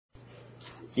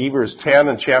Hebrews 10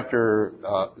 and chapter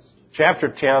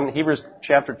 10, Hebrews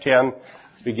chapter 10,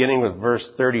 beginning with verse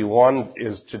 31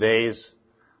 is today's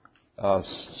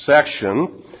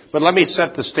section. But let me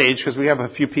set the stage because we have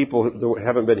a few people that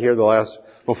haven't been here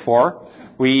before.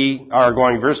 We are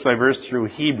going verse by verse through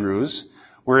Hebrews.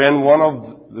 We're in one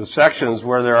of the sections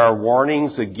where there are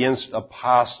warnings against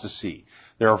apostasy.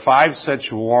 There are 5 such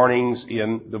warnings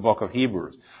in the book of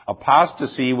Hebrews.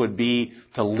 Apostasy would be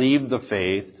to leave the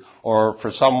faith, or for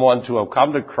someone to have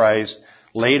come to Christ,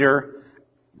 later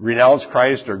renounce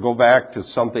Christ or go back to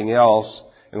something else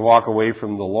and walk away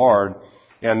from the Lord.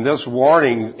 And this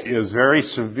warning is very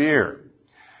severe.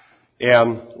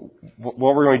 And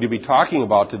what we're going to be talking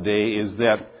about today is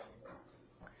that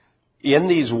in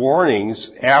these warnings,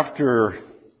 after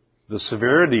the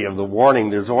severity of the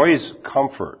warning, there's always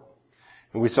comfort.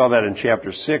 And we saw that in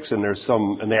chapter 6, and there's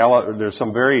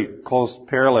some very close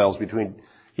parallels between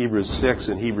Hebrews 6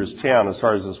 and Hebrews 10 as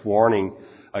far as this warning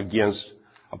against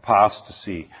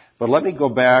apostasy. But let me go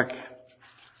back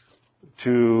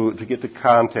to get the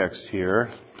context here.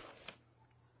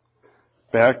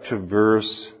 Back to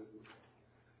verse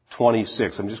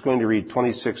 26. I'm just going to read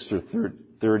 26 through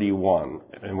 31,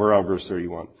 and we're on verse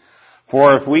 31.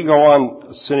 For if we go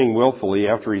on sinning willfully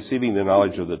after receiving the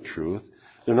knowledge of the truth,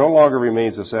 there no longer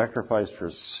remains a sacrifice for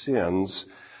sins,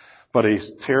 but a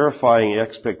terrifying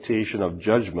expectation of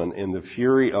judgment in the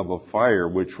fury of a fire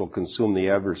which will consume the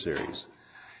adversaries.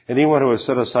 Anyone who has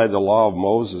set aside the law of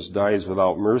Moses dies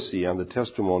without mercy on the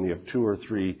testimony of 2 or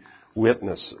 3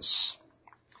 witnesses.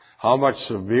 How much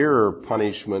severer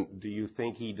punishment do you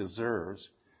think he deserves,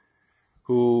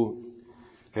 who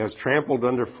has trampled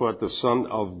underfoot the Son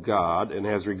of God and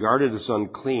has regarded as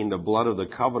unclean the blood of the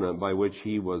covenant by which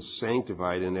he was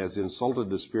sanctified and has insulted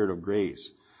the Spirit of grace?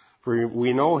 For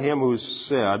we know him who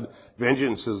said,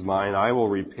 vengeance is mine, I will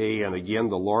repay, and again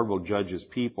the Lord will judge his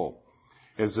people.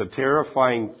 It's a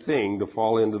terrifying thing to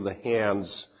fall into the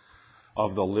hands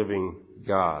of the living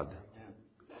God.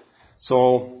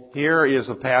 So here is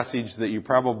a passage that you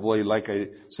probably, like I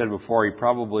said before, you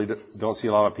probably don't see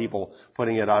a lot of people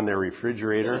putting it on their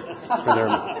refrigerator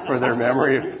for their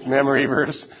memory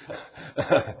verse.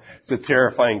 It's a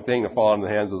terrifying thing to fall in the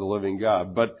hands of the living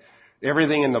God. But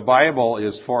everything in the Bible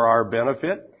is for our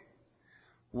benefit.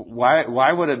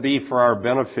 Why would it be for our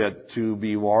benefit to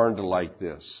be warned like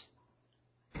this?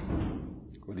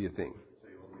 What do you think?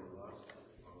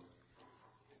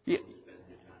 Yeah.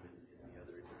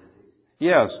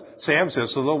 Yes, Sam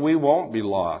says, so that we won't be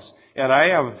lost. And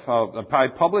I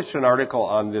published an article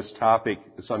on this topic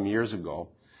some years ago,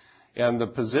 and the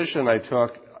position I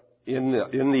took in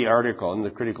the article, in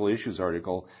the Critical Issues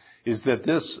article, is that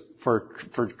this, for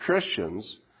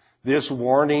Christians, this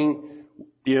warning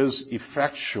is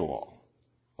effectual.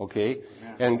 Okay?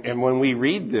 And when we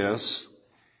read this,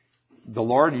 the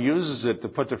Lord uses it to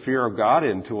put the fear of God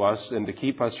into us and to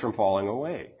keep us from falling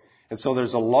away. And so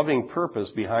there's a loving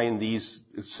purpose behind these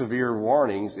severe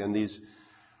warnings and these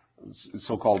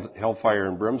so-called hellfire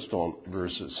and brimstone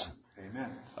verses. Amen.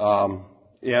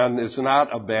 And it's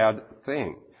not a bad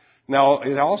thing. Now,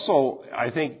 it also,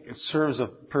 I think, it serves a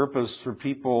purpose for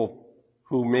people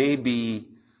who may be,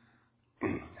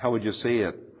 how would you say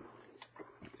it?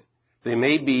 They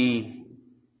may be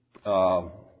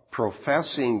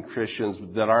professing Christians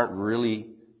that aren't really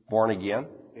born again.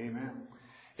 Amen.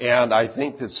 And I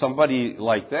think that somebody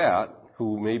like that,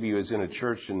 who maybe was in a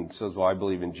church and says, well, I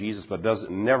believe in Jesus, but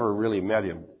never really met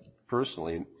him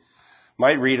personally,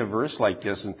 might read a verse like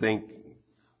this and think,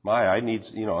 I need,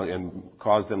 and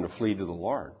cause them to flee to the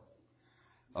Lord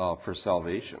for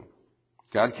salvation.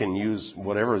 God can use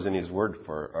whatever is in His Word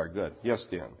for our good. Yes,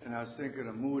 Dan? And I was thinking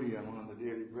of Moody on one of the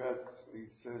Daily Breaths. He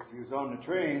says he was on the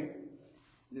train.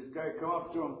 This guy come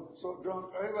up to him, so drunk.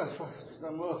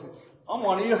 I'm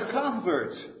one of your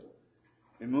converts.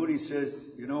 And Moody says,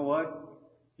 you know what?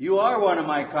 You are one of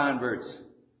my converts,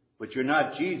 but you're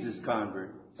not Jesus'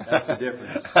 convert. That's the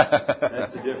difference.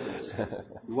 That's the difference.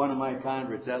 You're one of my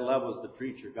converts. That level's the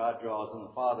preacher. God draws him,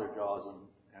 the Father draws him,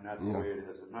 and that's the way it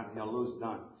is. He'll lose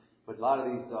none. But a lot of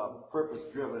these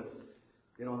purpose-driven,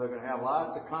 they're going to have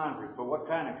lots of converts. But what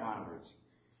kind of converts?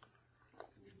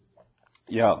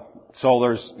 Yeah.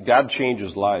 So God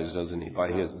changes lives, doesn't He,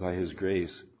 by His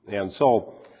grace. And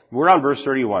so we're on verse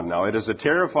 31 now. It is a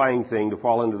terrifying thing to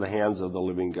fall into the hands of the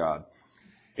living God.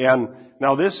 And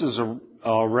now this is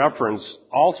a reference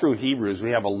all through Hebrews.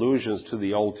 We have allusions to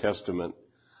the Old Testament.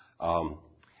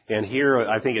 And here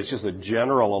I think it's just a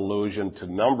general allusion to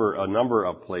a number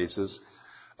of places.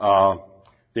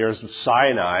 There's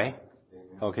Sinai.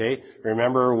 Okay?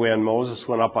 Remember when Moses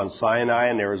went up on Sinai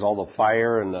and there was all the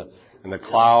fire and the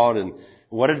cloud, and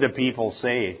What did the people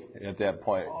say at that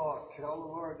point? Oh, tell the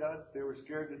Lord that they were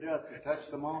scared to death. They touched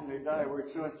the mountain, they died.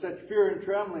 So it said fear and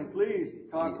trembling. Please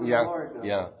talk to the Lord.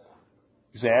 Yeah.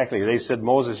 Exactly. They said,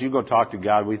 Moses, you go talk to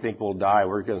God. We think we'll die.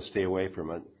 We're going to stay away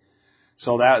from it.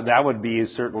 So that would be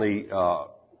certainly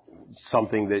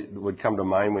something that would come to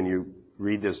mind when you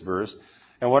read this verse.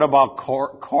 And what about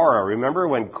Korah? Remember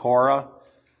when Korah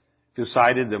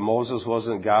decided that Moses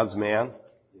wasn't God's man?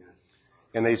 Yes.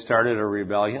 And they started a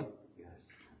rebellion? Yes.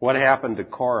 What happened to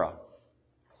Korah?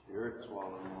 The earth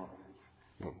swallowed him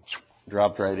up.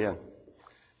 Dropped right in.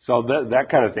 So that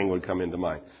kind of thing would come into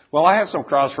mind. Well, I have some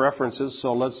cross-references,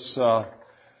 so let's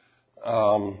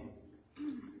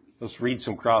read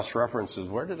some cross-references.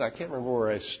 I can't remember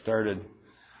where I started.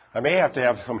 I may have to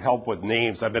have some help with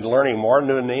names. I've been learning more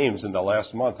new names in the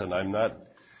last month, and I'm not.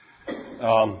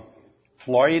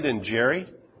 Floyd and Jerry?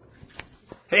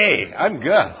 Hey, I'm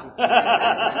good.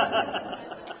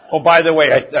 Oh, by the way,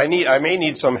 I may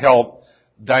need some help.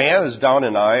 Diana's down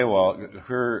in Iowa.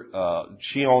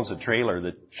 She owns a trailer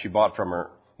that she bought from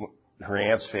her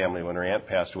aunt's family when her aunt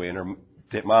passed away, and her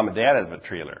mom and dad have a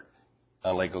trailer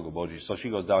on Lake Okoboji. So she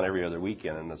goes down every other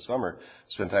weekend in the summer,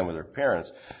 spend time with her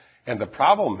parents. And the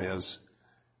problem is,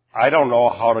 I don't know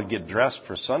how to get dressed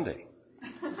for Sunday.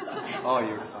 Oh,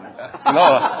 you're fine. No,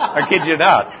 I kid you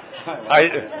not.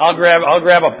 I'll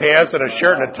grab a pants and a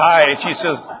shirt and a tie, and she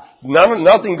says,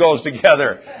 nothing goes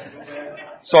together.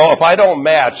 So if I don't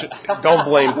match, don't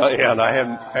blame Diane. I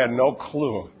had no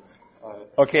clue.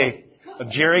 Okay,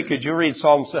 Jerry, could you read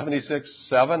Psalm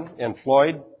 76:7, and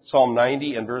Floyd, Psalm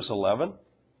 90 and verse 11?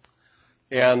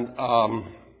 And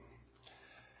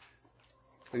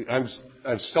I'm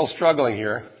still struggling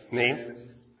here. Name?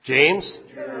 James?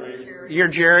 Jerry. You're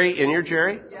Jerry, and you're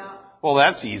Jerry? Yeah. Well,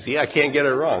 that's easy. I can't get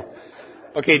it wrong.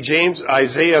 Okay, James,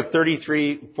 Isaiah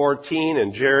 33:14,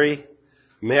 and Jerry,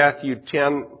 Matthew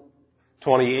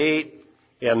 10:28,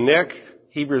 and Nick,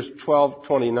 Hebrews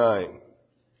 12:29.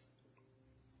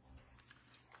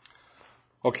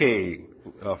 Okay,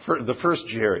 the first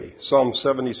Jerry, Psalm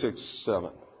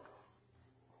 76:7.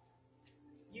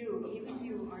 Even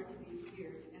you are to be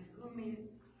feared, and who may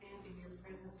stand in your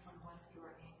presence when once you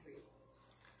are angry?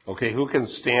 Okay, who can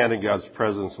stand in God's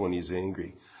presence when He's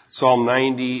angry? Psalm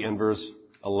 90 and verse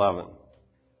 11.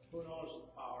 Who knows the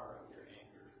power of your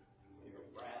anger? Your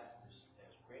wrath is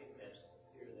as great as the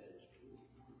fear that is true.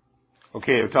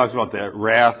 Okay, it talks about that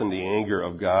wrath and the anger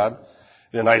of God.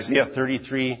 In Isaiah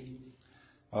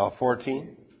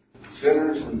 33:14.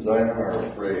 Sinners in Zion are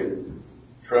afraid.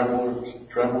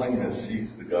 Trembling has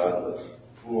seized the godless.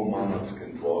 Who among us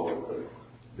can dwell with the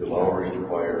devouring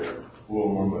fire? Who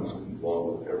among us can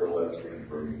dwell with everlasting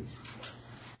burnings?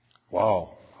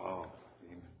 Wow. Oh.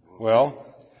 Well,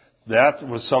 that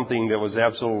was something that was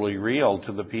absolutely real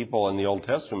to the people in the Old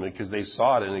Testament because they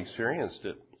saw it and experienced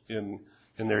it in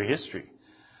their history.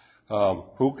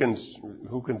 Who can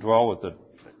dwell with the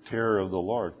terror of the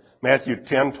Lord? Matthew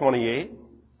 10:28.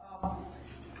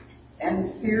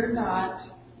 And fear not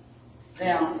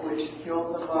them which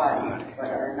kill the body, but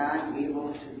are not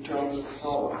able to kill the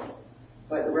soul,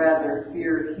 but rather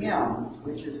fear Him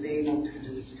which is able to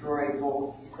destroy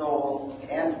both soul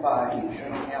and body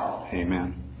in hell.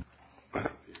 Amen.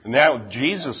 And that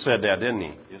Jesus said that, didn't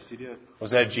He? Yes, He did.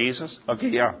 Was that Jesus? Okay,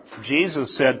 yeah.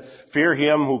 Jesus said, fear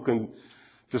Him who can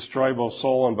destroy both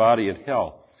soul and body in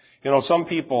hell. You know, some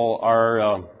people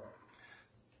are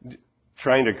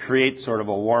trying to create sort of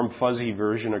a warm, fuzzy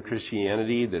version of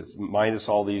Christianity that's minus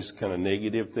all these kind of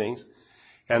negative things.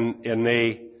 And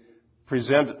they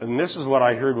present, and this is what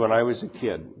I heard when I was a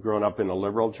kid, growing up in a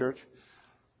liberal church.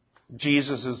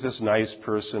 Jesus is this nice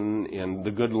person, and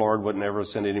the good Lord would never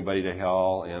send anybody to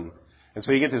hell. And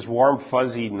so you get this warm,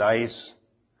 fuzzy, nice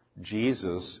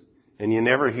Jesus, and you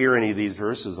never hear any of these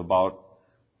verses about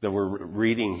that we're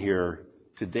reading here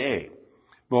today.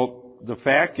 Well, the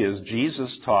fact is,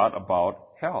 Jesus taught about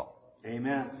hell.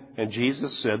 Amen. And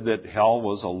Jesus said that hell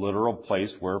was a literal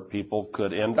place where people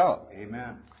could end up.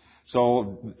 Amen.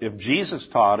 So if Jesus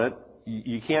taught it,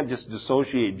 you can't just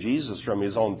dissociate Jesus from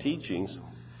His own teachings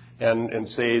and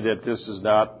say that this is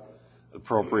not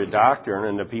appropriate doctrine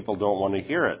and that people don't want to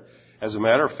hear it. As a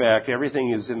matter of fact, everything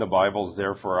is in the Bible is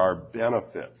there for our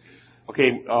benefit.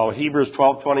 Okay, Hebrews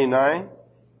 12:29.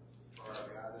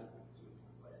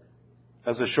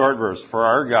 That's a short verse. For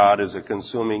our God is a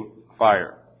consuming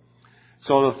fire.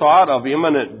 So the thought of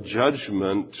imminent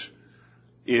judgment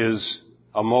is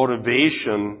a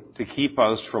motivation to keep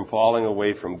us from falling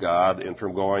away from God and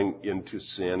from going into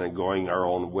sin and going our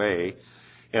own way.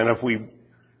 And if we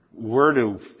were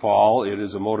to fall, it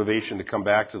is a motivation to come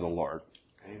back to the Lord.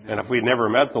 And if we never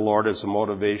met the Lord, it's a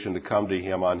motivation to come to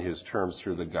Him on His terms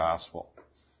through the gospel,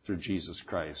 through Jesus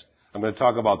Christ. I'm going to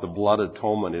talk about the blood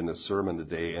atonement in the sermon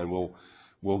today, and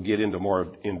we'll get into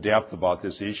more in depth about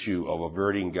this issue of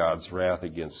averting God's wrath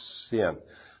against sin.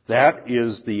 That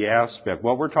is the aspect.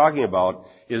 What we're talking about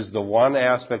is the one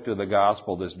aspect of the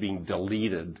gospel that's being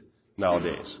deleted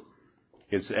nowadays.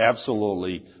 It's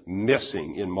absolutely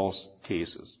missing in most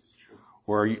cases,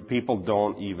 where people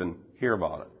don't even hear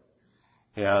about it.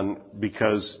 And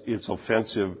because it's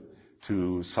offensive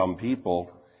to some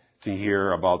people to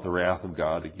hear about the wrath of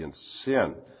God against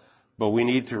sin. But we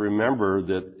need to remember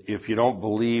that if you don't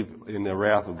believe in the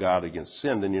wrath of God against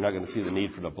sin, then you're not going to see the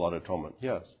need for the blood atonement.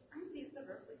 Yes? Aren't these the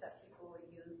verses that people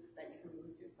use that you can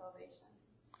lose your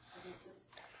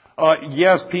salvation?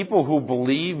 Yes, people who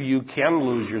believe you can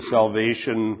lose your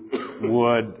salvation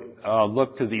would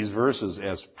look to these verses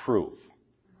as proof.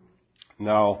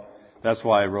 Now, that's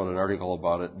why I wrote an article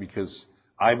about it, because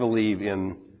I believe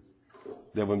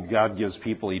that when God gives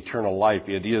people eternal life,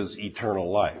 it is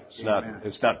eternal life.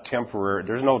 It's not temporary.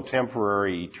 There's no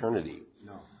temporary eternity.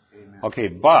 No. Amen. Okay,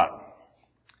 but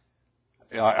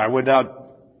I would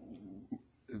not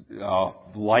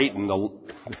lighten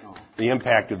the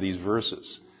impact of these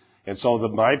verses. And so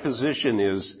my position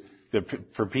is that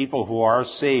for people who are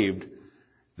saved,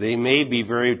 they may be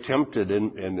very tempted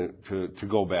to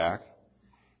go back,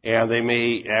 and they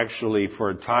may actually for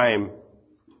a time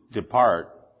depart,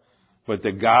 but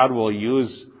that God will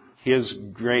use His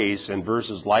grace and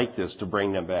verses like this to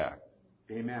bring them back.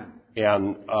 Amen.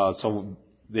 And so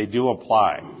they do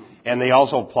apply. And they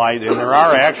also apply, and there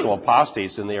are actual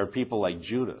apostates, and they are people like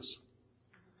Judas.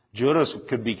 Judas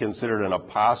could be considered an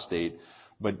apostate,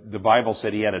 but the Bible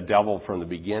said he had a devil from the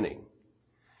beginning.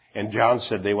 And John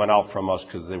said they went out from us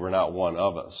because they were not one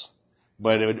of us.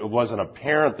 But it wasn't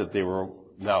apparent that they were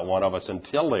not one of us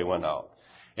until they went out.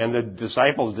 And the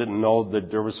disciples didn't know that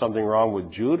there was something wrong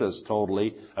with Judas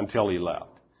totally until he left.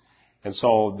 And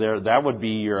so that would be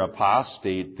your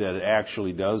apostate that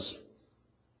actually does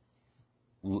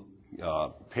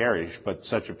perish, but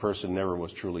such a person never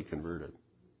was truly converted.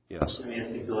 Yes? I mean,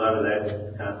 I think a lot of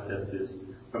that concept is,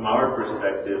 from our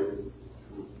perspective,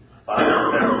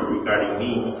 regarding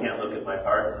me, He can't look at my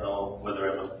heart and know whether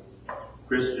I'm a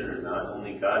Christian or not.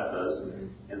 Only God does.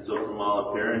 And so from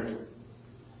all apparent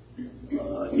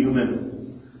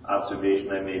human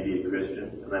observation, I may be a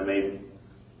Christian, and I may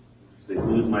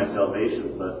lose my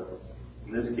salvation, but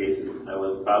in this case, I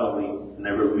was probably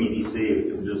never really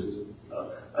saved. I'm just,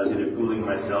 I was either fooling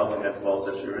myself and had false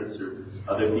assurance, or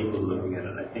other people looking at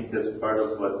it. And I think that's part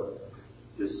of what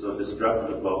is so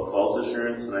destructive about false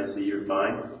assurance. When I say you're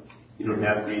fine, you don't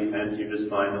have to repent, you're just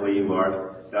fine the way you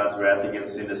are. God's wrath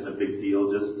against sin isn't a big deal.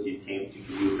 Just He came to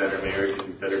give you a better marriage,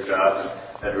 a better job,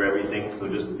 and better everything. So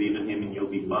just believe in Him and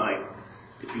you'll be fine.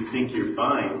 If you think you're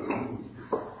fine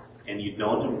and you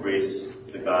don't embrace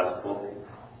the gospel,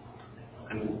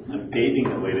 I'm paving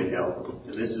the way to hell.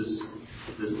 And this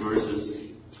verse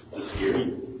is to scare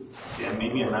you. Yeah,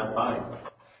 maybe I'm not fine.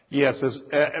 Yes,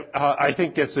 I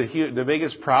think that's the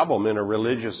biggest problem in a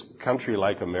religious country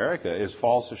like America is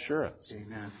false assurance.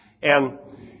 Amen.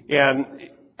 And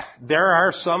there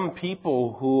are some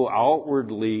people who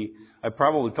outwardly, I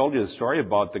probably told you the story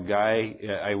about the guy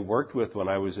I worked with when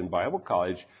I was in Bible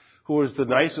college, who was the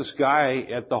nicest guy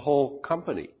at the whole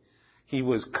company. He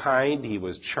was kind, he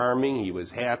was charming, he was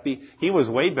happy. He was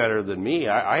way better than me.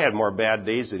 I had more bad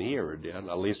days than he ever did,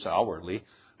 at least outwardly.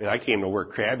 I mean, I came to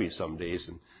work crabby some days,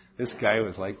 and this guy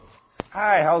was like,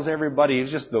 "Hi, how's everybody?"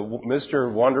 He's just the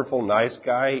Mr. Wonderful, nice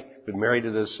guy, been married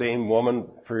to the same woman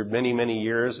for many, many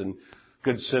years, and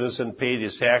good citizen, paid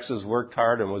his taxes, worked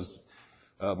hard, and was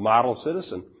a model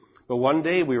citizen. But one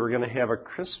day we were going to have a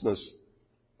Christmas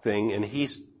thing, and he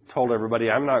told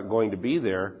everybody, "I'm not going to be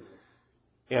there."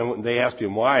 And they asked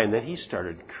him why, and then he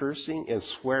started cursing and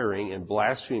swearing and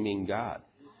blaspheming God.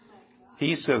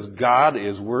 He says God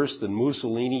is worse than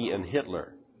Mussolini and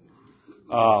Hitler.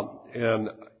 And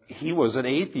he was an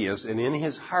atheist, and in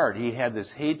his heart he had this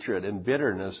hatred and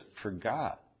bitterness for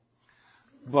God.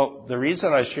 But the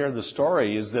reason I share the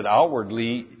story is that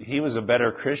outwardly he was a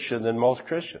better Christian than most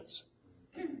Christians.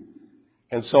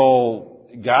 And so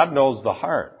God knows the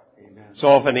heart. Amen.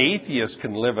 So if an atheist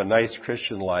can live a nice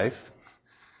Christian life,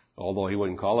 although he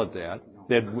wouldn't call it that,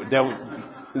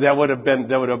 that would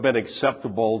have been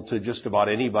acceptable to just about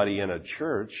anybody in a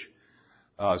church,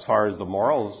 as far as the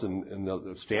morals and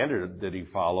the standard that he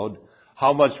followed.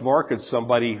 How much more could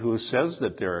somebody who says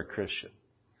that they're a Christian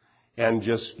and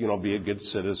just, be a good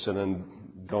citizen and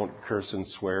don't curse and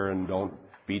swear and don't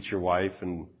beat your wife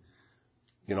and,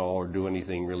 or do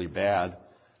anything really bad?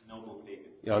 Noble pagan.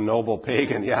 A noble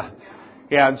pagan, yeah.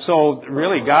 And so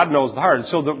really God knows the heart.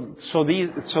 So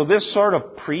this sort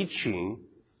of preaching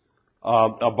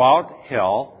about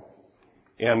hell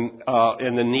and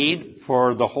the need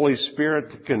for the Holy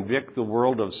Spirit to convict the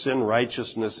world of sin,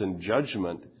 righteousness, and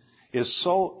judgment is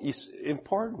so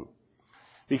important.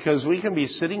 Because we can be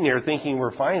sitting there thinking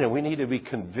we're fine, and we need to be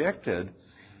convicted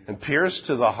and pierced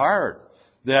to the heart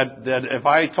that if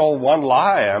I told one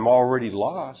lie, I'm already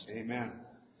lost. Amen.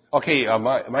 Okay,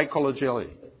 Mike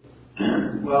Colagelli.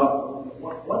 Well,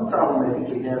 one problem I think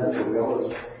we have is that we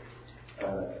always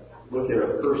look at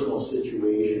our personal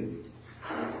situation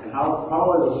and how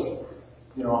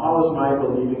is my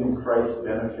believing in Christ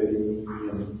benefiting me,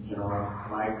 and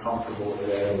am I comfortable with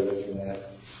that or this and that.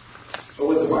 But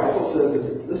what the Bible says is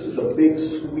this is a big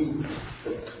sweep.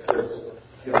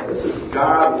 This is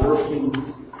God working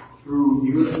through the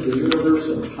universe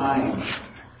and time.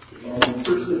 And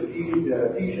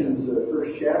Ephesians,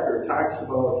 first chapter, talks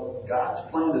about God's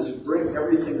plan is to bring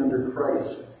everything under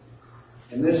Christ.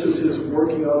 And this is His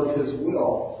working out of His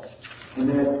will. And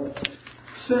that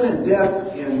sin and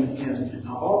death and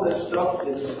all this stuff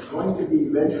is going to be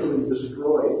eventually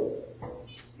destroyed.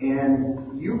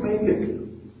 And you make a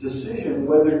decision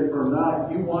whether or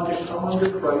not you want to come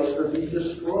under Christ or be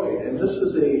destroyed. And this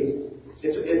is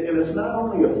it's not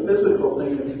only a physical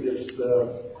thing, it's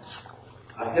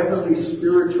a heavenly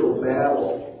spiritual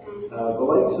battle.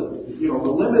 The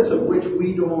limits of which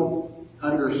we don't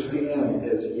understand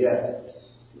as yet.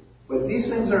 But these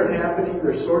things are happening,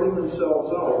 they're sorting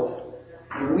themselves out,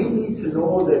 and we need to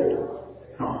know that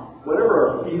whatever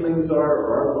our feelings are,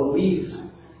 or our beliefs,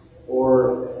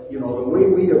 or the way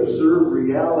we observe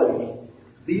reality,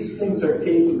 these things are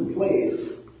taking place,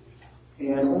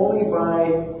 and only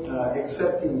by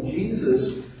accepting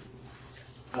Jesus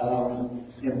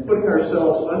and putting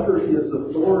ourselves under His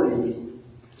authority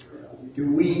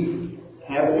do we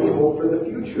have any hope for the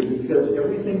future, because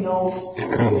everything else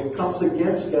that comes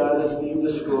against God is being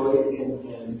destroyed,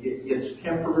 and it's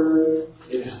temporary.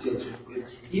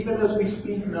 It's even as we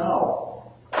speak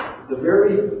now, the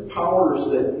very powers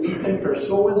that we think are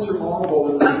so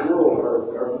insurmountable in this world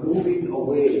are moving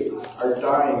away, are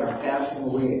dying, are passing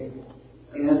away.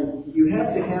 And you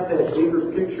have to have that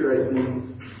bigger picture, I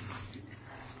think,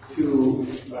 to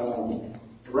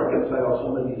reconcile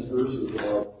some of these verses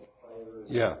about.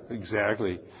 Yeah,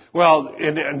 exactly. Well,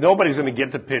 and nobody's going to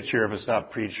get the picture if it's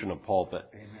not preached in a pulpit.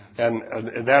 And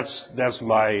that's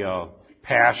my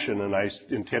passion, and I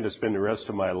intend to spend the rest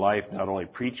of my life not only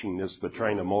preaching this, but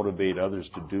trying to motivate others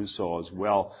to do so as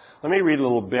well. Let me read a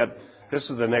little bit. This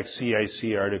is the next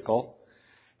CIC article,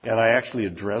 and I actually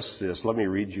address this. Let me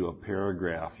read you a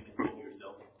paragraph.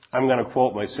 I'm going to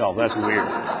quote myself. That's weird.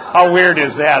 How weird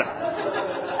is that?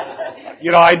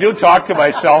 I do talk to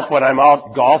myself when I'm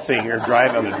out golfing or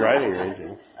driving on the driving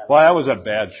range. Well, that was a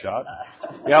bad shot.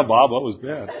 Yeah, Bob, that was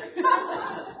bad.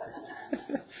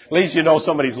 At least you know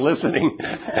somebody's listening.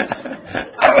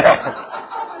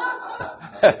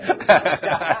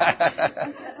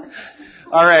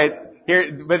 All right.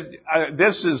 Here, but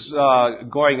this is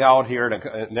going out here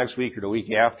next week or the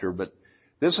week after, but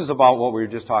this is about what we were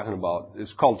just talking about.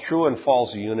 It's called True and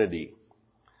False Unity.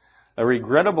 A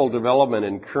regrettable development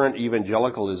in current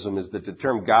evangelicalism is that the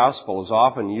term gospel is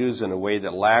often used in a way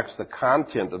that lacks the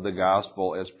content of the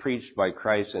gospel as preached by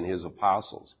Christ and His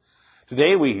apostles.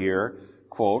 Today we hear,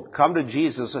 quote, come to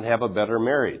Jesus and have a better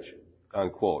marriage,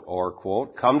 unquote, or,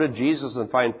 quote, come to Jesus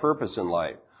and find purpose in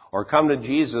life, or come to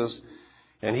Jesus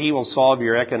and He will solve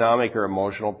your economic or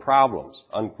emotional problems,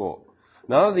 unquote.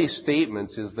 None of these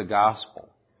statements is the gospel.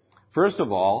 First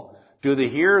of all, do the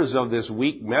hearers of this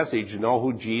weak message know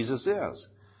who Jesus is?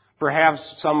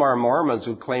 Perhaps some are Mormons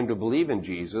who claim to believe in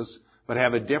Jesus, but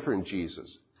have a different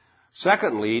Jesus.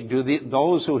 Secondly, do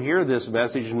those who hear this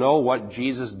message know what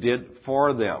Jesus did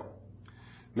for them?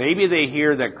 Maybe they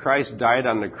hear that Christ died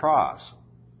on the cross.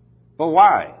 But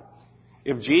why?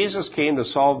 If Jesus came to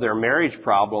solve their marriage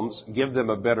problems, give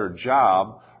them a better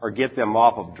job, or get them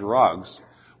off of drugs,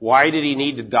 why did He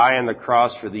need to die on the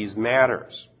cross for these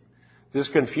matters? This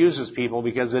confuses people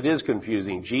because it is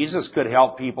confusing. Jesus could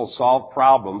help people solve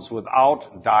problems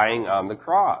without dying on the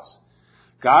cross.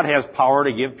 God has power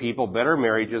to give people better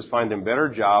marriages, find them better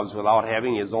jobs without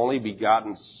having His only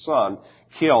begotten Son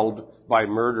killed by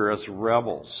murderous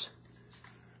rebels.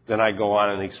 Then I go on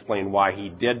and explain why He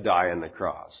did die on the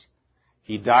cross.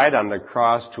 He died on the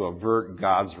cross to avert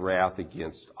God's wrath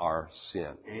against our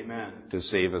sin. Amen. To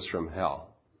save us from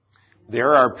hell.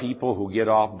 There are people who get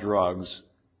off drugs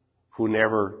who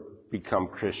never become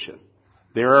Christian.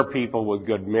 There are people with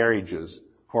good marriages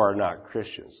who are not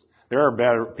Christians. There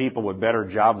are people with better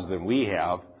jobs than we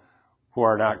have who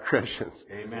are not Christians.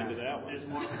 Amen. There's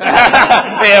more,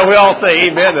 Yeah, we all say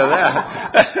amen to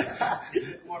that.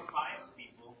 there's more pious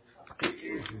people.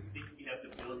 You think you have to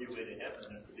build your way to heaven.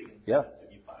 There's a big incentive Yeah. to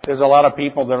be pious. There's a lot of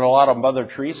people, there are a lot of Mother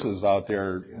Teresas out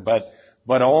there, but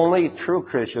only true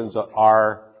Christians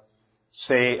are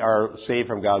saved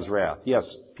from God's wrath. Yes,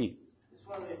 Pete. Just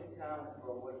wanted to comment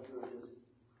on what you were just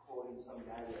quoting some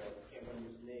guy there. I can't remember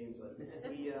his name, but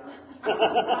he, I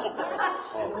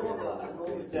know a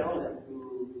gentleman who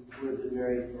has been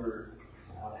married for,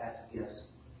 I'll have to guess,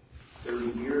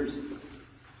 30 years.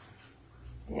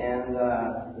 And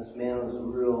this man was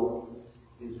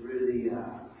he was really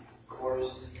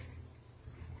coarse,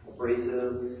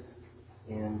 abrasive,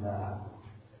 and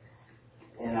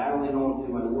I only know him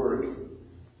through my work.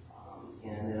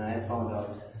 And then I found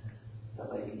out that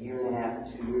like a year and a half,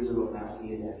 2 years ago now,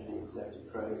 he had actually accepted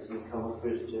Christ and become a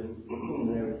Christian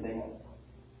and everything.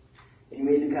 And he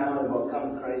made the comment about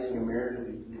coming to Christ in your marriage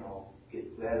would,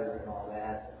 get better and all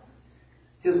that.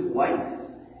 His wife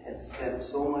had spent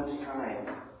so much time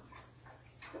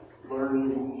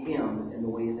learning him in the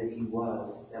ways that he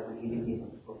was, that when he became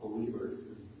a believer,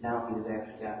 now he has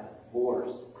actually gotten a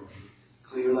divorce.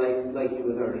 So you're like you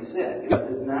had already said, it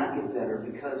does not get better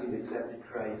because you've accepted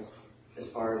Christ as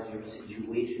far as your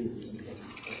situations and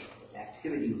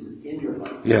activities in your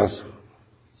life. Yes.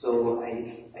 So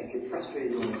I get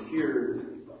frustrated when I hear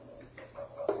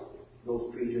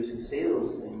those preachers who say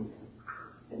those things,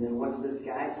 and then what's this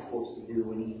guy supposed to do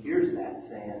when he hears that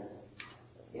saying,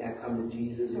 yeah, come to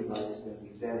Jesus, your life is going to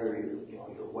be better,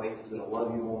 your wife is going to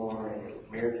love you more, and your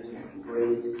marriage is going to be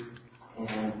great.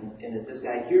 And if this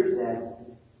guy hears that,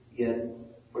 yet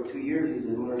for 2 years he's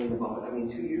been learning about it.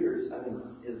 2 years,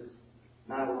 is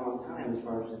not a long time as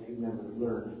far as if you've never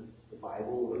learned the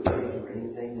Bible or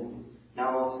anything. And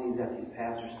now all of a sudden he's got these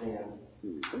pastors saying,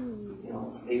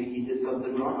 maybe he did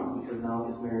something wrong because now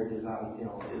his marriage is out,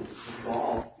 is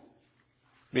involved.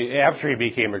 After he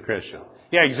became a Christian.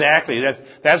 Yeah, exactly.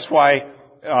 That's why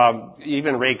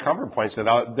even Ray Comfort points it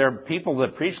out. There are people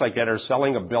that preach like that are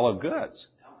selling a bill of goods.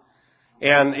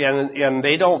 And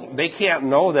they can't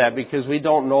know that because we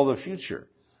don't know the future.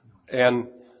 And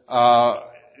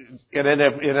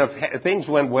if things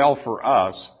went well for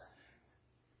us,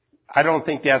 I don't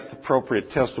think that's the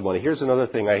appropriate testimony. Here's another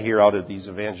thing I hear out at these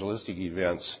evangelistic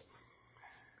events.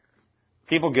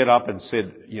 People get up and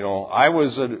said, I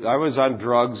was on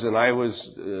drugs and I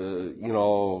was,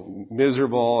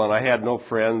 miserable and I had no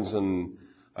friends and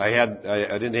I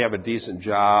didn't have a decent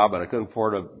job and I couldn't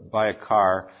afford to buy a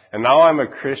car. And now I'm a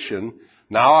Christian.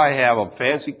 Now I have a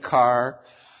fancy car.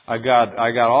 I got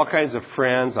all kinds of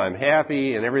friends. I'm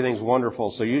happy and everything's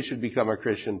wonderful. So you should become a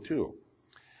Christian too.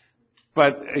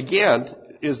 But again,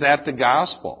 is that the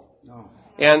gospel? No.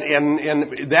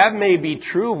 And that may be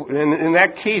true. And in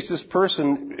that case, this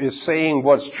person is saying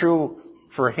what's true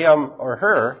for him or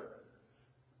her.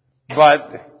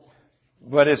 But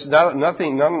it's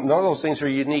nothing. None of those things are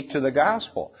unique to the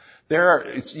gospel.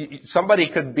 Somebody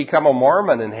could become a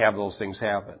Mormon and have those things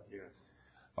happen. Yes.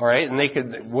 All right, and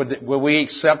would we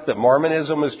accept that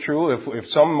Mormonism is true? If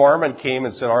some Mormon came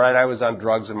and said, "All right, I was on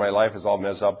drugs and my life is all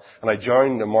messed up, and I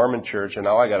joined the Mormon church, and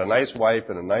now I got a nice wife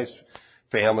and a nice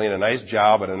family and a nice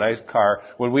job and a nice car,"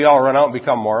 would we all run out and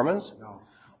become Mormons? No.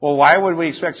 Well, why would we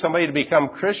expect somebody to become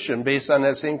Christian based on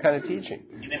that same kind of teaching?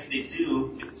 And if they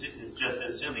do, it's just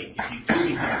as silly. If you do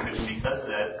become a Christian because of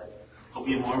that, go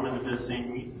be a Mormon for the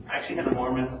same reason. I actually had a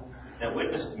Mormon that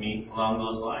witnessed to me along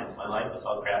those lines. My life was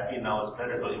all crappy and now it's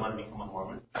better, but you want to become a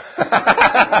Mormon?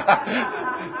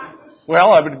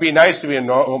 Well, it would be nice to be a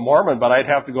Mormon, but I'd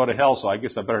have to go to hell, so I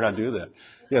guess I better not do that.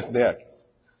 Yes, Nick.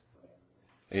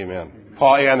 Amen.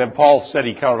 Paul said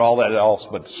he counted all that else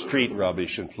but street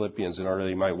rubbish in Philippians in order that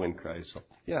he might win Christ. So,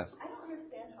 yes. I don't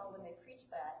understand how when they preach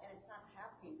that and it's not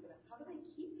happening for them, how do they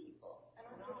keep people? I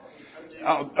don't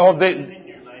know. In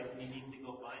your life, you need to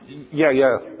go find it. Yeah.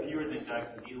 You're fewer than God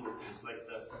can deal with. It's like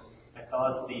I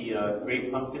call it the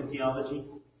great pumpkin theology.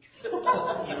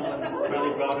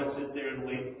 Charlie Brown would sit there and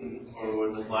wait, or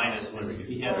when Linus, when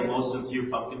he had the most sincere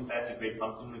pumpkin patch, a great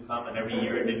pumpkin would come, and every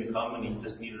year it didn't come, and he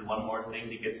just needed one more thing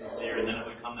to get sincere, and then it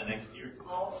would come the next year.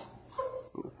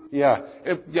 Yeah.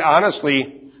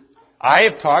 Honestly, I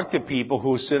have talked to people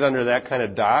who sit under that kind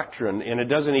of doctrine, and it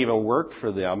doesn't even work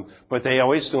for them, but they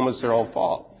always assume it's their own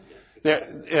fault.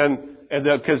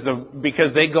 Because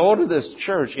they go to this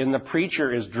church, and the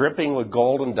preacher is dripping with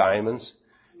gold and diamonds.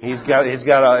 He's got like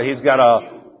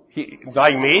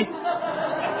me.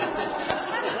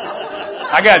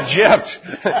 I got gypped.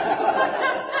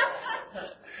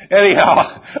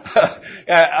 Anyhow,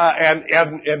 and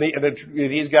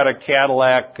he's got a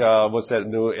Cadillac, what's that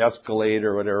new Escalade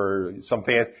or whatever, some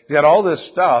fancy. He's got all this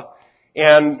stuff,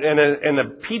 and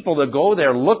the people that go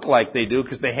there look like they do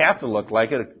because they have to look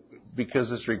like it because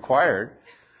it's required.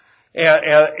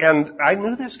 And I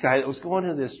knew this guy that was going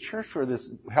to this church, for this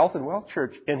health and wealth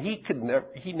church, and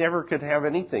he never could have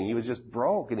anything. He was just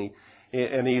broke, and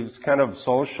he was kind of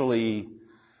socially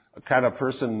a kind of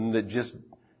person that just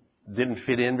didn't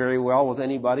fit in very well with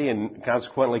anybody, and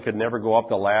consequently could never go up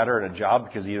the ladder in a job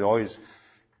because he always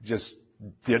just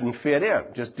didn't fit in,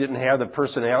 just didn't have the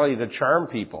personality to charm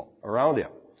people around him.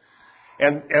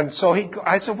 And so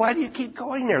I said, why do you keep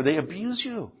going there? They abuse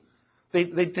you.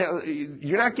 They tell,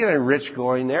 you're not getting rich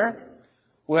going there.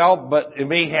 Well, but it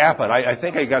may happen. I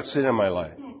think I got sin in my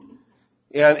life.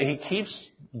 And he keeps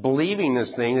believing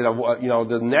this thing that,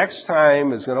 the next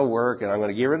time is going to work and I'm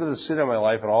going to get rid of the sin in my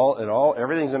life and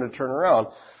everything's going to turn around,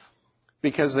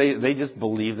 because they just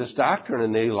believe this doctrine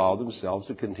and they allow themselves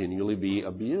to continually be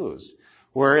abused.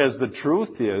 Whereas the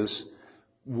truth is,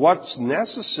 what's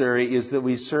necessary is that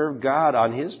we serve God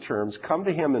on His terms, come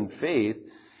to Him in faith,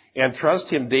 and trust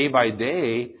Him day by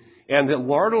day, and the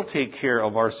Lord will take care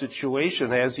of our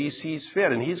situation as He sees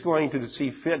fit. And He's going to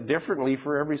see fit differently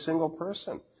for every single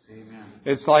person. Amen.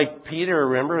 It's like Peter,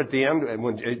 remember at the end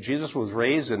when Jesus was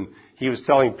raised and He was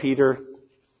telling Peter,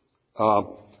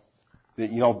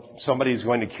 that, somebody's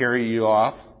going to carry you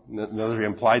off. In other words, He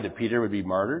implied that Peter would be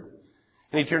martyred.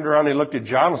 And He turned around and He looked at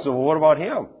John and said, well, what about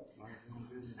him?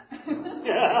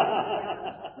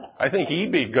 I think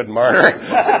he'd be a good martyr.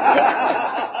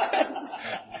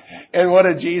 And what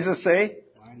did Jesus say?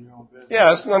 Mind your own business.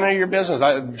 Yeah, it's none of your business.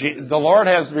 The Lord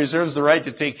reserves the right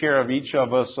to take care of each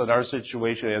of us, and our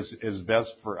situation is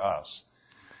best for us.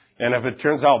 And if it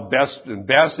turns out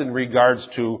best in regards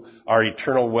to our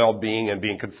eternal well-being and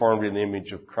being conformed in the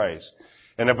image of Christ.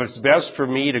 And if it's best for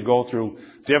me to go through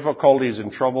difficulties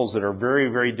and troubles that are very,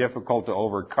 very difficult to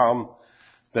overcome,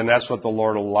 then that's what the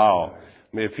Lord will allow.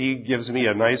 If He gives me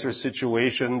a nicer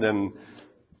situation, then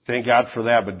thank God for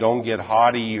that, but don't get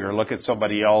haughty or look at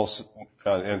somebody else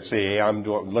and say, hey,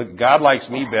 God likes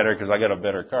me better because I got a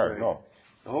better car. Right. No.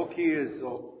 The whole key is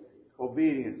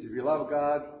obedience. If you love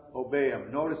God, obey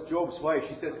Him. Notice Job's wife.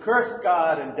 She says, curse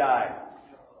God and die.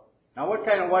 Now what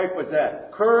kind of wife was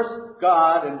that? Curse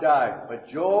God and die. But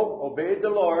Job obeyed the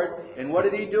Lord, and what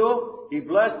did he do? He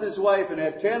blessed his wife and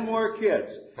had 10 more kids.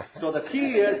 So the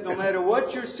key is, no matter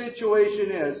what your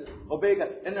situation is, obey God.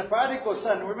 And the prodigal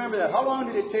son, remember that. How long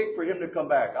did it take for him to come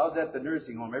back? I was at the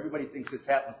nursing home. Everybody thinks this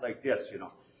happens like this,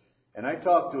 And I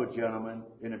talked to a gentleman,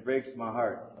 and it breaks my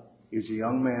heart. He was a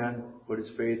young man, put his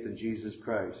faith in Jesus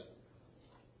Christ.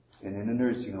 And in the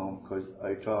nursing home, because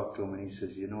I talked to him, and he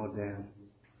says, Dan,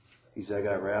 he said, I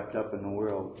got wrapped up in the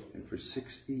world, and for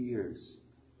 60 years,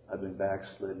 I've been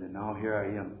backslidden, and now here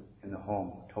I am in the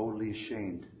home, totally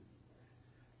ashamed.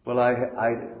 Well,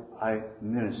 I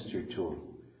ministered to him.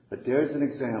 But there's an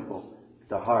example,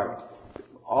 the heart.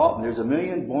 There's 1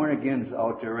 million born-agains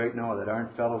out there right now that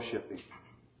aren't fellowshipping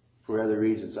for other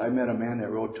reasons. I met a man that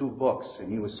wrote 2 books, and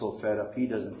he was so fed up, he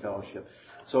doesn't fellowship.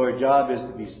 So our job is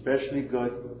to be especially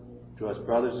good to us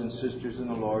brothers and sisters in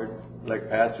the Lord. Like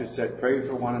Pastor said, pray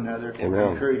for one another,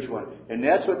 Amen. Encourage one. And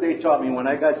that's what they taught me when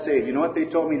I got saved. You know what they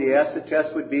told me the acid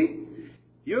test would be?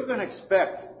 You're going to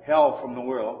expect hell from the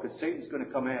world because Satan's going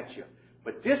to come at you.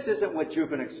 But this isn't what you're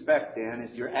going to expect, Dan,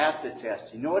 is your acid test.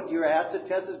 You know what your acid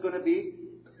test is going to be?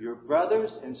 Your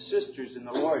brothers and sisters in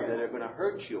the Lord that are going to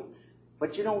hurt you.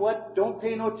 But you know what? Don't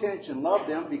pay no attention. Love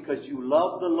them because you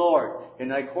love the Lord. And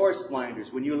like horse blinders,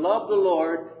 when you love the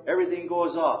Lord, everything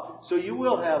goes off. So you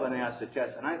will have an acid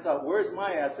test. And I thought, where's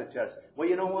my acid test? Well,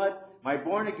 you know what? My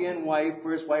born-again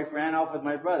first wife ran off with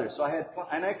my brother. So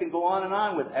and I can go on and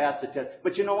on with acid tests.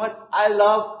 But you know what? I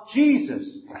love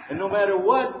Jesus. And no matter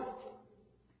what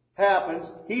happens,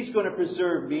 He's going to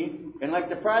preserve me. And like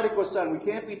the prodigal son, we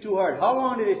can't be too hard. How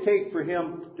long did it take for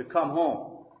him to come home?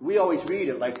 We always read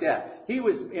it like that. He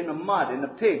was in the mud, in the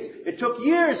pigs. It took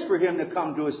years for him to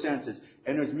come to his senses.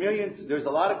 And there's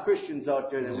a lot of Christians out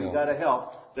there that we've got to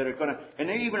help that are going to, and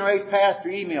they even write pastor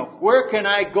email, where can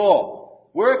I go?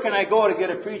 Where can I go to get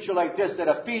a preacher like this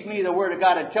that'll feed me the Word of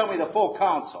God and tell me the full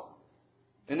counsel?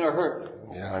 And they're hurt.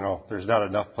 Yeah, I know. There's not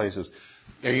enough places.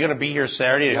 Are you going to be here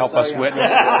Saturday to help Yes, us I am. witness?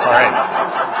 All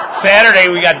right.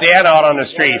 Saturday we got Dan out on the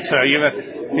street, so you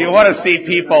want to see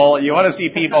people. You want to see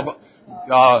people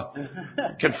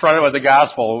confronted with the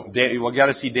gospel. We got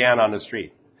to see Dan on the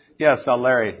street. Yes,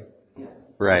 Larry.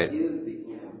 Right.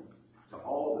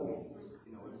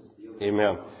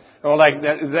 Amen. Well, like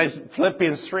that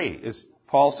Philippians 3 is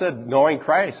Paul said, knowing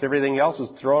Christ, everything else is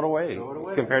thrown away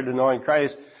compared to knowing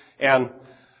Christ. And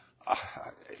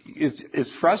it's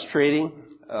frustrating,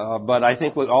 but I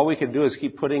think all we can do is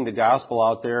keep putting the gospel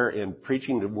out there and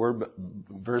preaching the word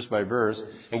verse by verse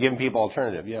and giving people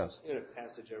alternative. Yes. In a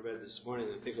passage I read this morning,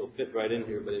 I think it'll fit right in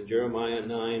here, but in Jeremiah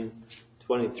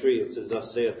 9:23, it says,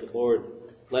 "Thus saith the Lord,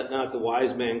 let not the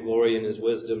wise man glory in his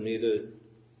wisdom, neither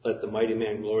let the mighty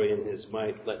man glory in his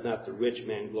might. Let not the rich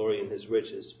man glory in his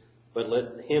riches. But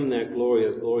let him that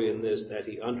glorieth glory in this, that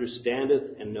he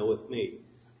understandeth and knoweth me,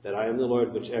 that I am the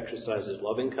Lord which exercises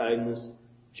loving kindness,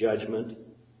 judgment,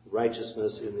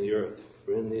 righteousness in the earth.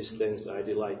 For in these things I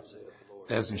delight, saith the Lord."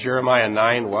 That's Jeremiah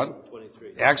 9 what?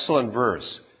 23. Excellent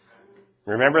verse.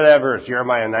 Remember that verse,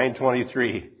 Jeremiah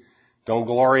 9:23. Don't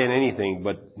glory in anything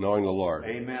but knowing the Lord.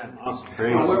 Amen. Awesome.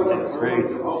 Praise.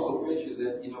 What also fish is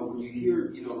that, when you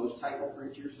hear, those type of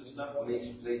preachers and stuff, when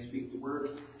they speak the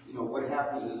word, what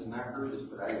happens is, and I heard this,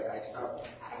 but I stopped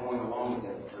going along with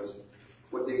that because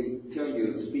what they tell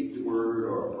you is speak the word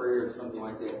or a prayer or something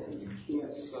like that, and you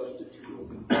can't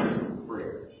substitute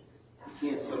prayer. You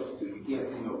can't substitute. You can't,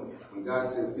 when God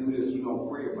says do this, you don't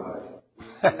pray about it.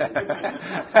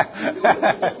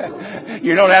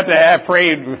 You don't have to have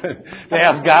prayed to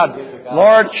ask God,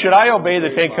 Lord, should I obey the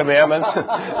Ten Commandments?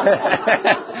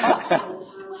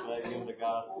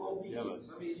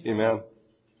 Amen.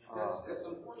 That's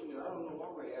unfortunate. I don't know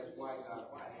why I ask why God,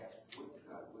 what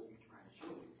God was you trying to show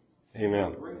me. Amen.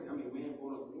 We ain't going to the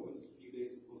moon a few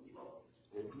days ago.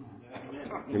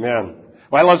 Amen.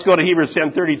 Well, let's go to Hebrews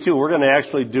 10:32. We're going to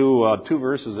actually do 2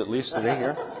 verses at least today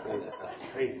here.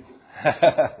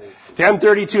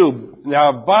 10:32.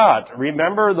 Now, but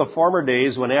remember the former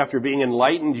days when after being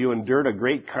enlightened you endured a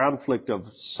great conflict of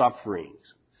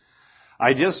sufferings.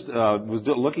 I just was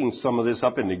looking some of this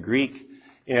up in the Greek,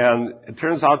 and it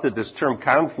turns out that this term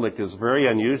conflict is very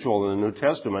unusual in the New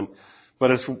Testament, but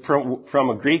it's from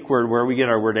a Greek word where we get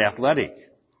our word athletic,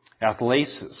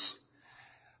 athlesis.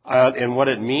 And what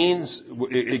it means,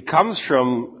 it comes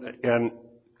from an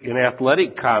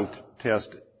athletic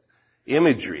contest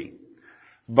imagery.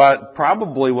 But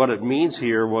probably what it means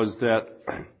here was that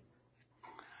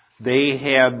they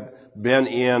had been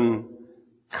in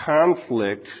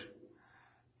conflict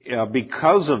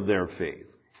because of their faith.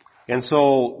 And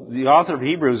so the author of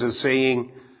Hebrews is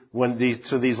saying when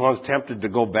these ones tempted to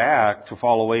go back to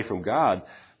fall away from God,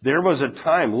 there was a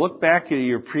time, look back at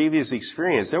your previous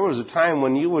experience, there was a time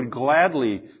when you would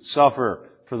gladly suffer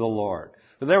for the Lord.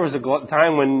 There was a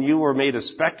time when you were made a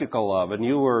spectacle of and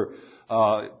you were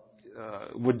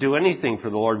would do anything for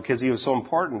the Lord because He was so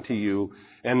important to you.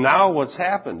 And now what's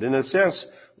happened? In a sense,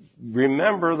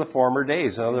 remember the former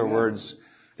days. In other words,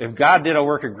 if God did a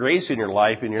work of grace in your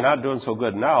life and you're not doing so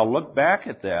good now, look back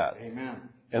at that. Amen.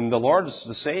 And the Lord's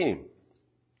the same.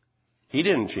 He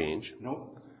didn't change.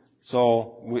 Nope.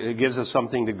 So it gives us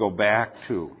something to go back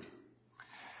to.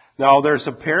 Now there's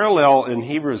a parallel in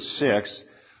Hebrews 6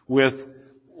 with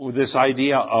this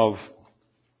idea of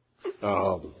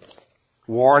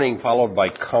warning followed by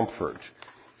comfort.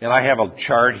 And I have a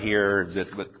chart here that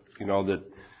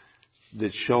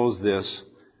shows this.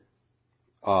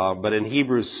 But in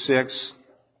Hebrews 6,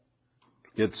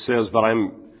 it says, "But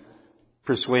I'm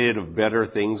persuaded of better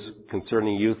things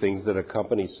concerning you, things that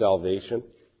accompany salvation."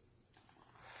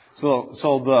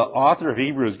 So the author of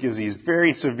Hebrews gives these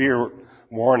very severe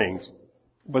warnings,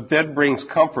 but then brings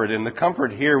comfort. And the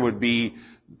comfort here would be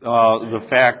the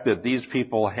fact that these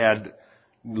people had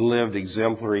lived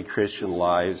exemplary Christian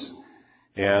lives.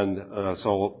 And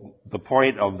so the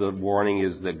point of the warning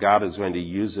is that God is going to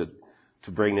use it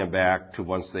to bring them back to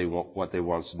what they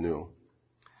once knew.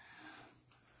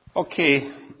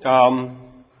 Okay.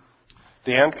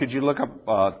 Dan, could you look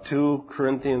up 2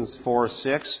 Corinthians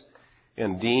 4:6?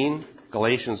 And Dean,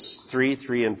 Galatians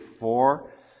 3 and 4.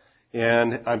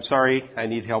 And I'm sorry, I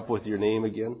need help with your name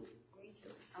again. Me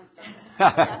too.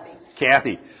 I'm sorry.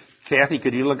 Kathy. Kathy,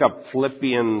 could you look up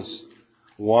Philippians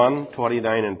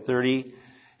 1:29 and 30?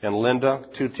 And Linda,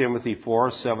 2 Timothy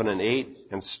 4:7 and 8.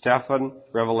 And Stephen,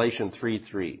 Revelation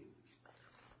 3:3.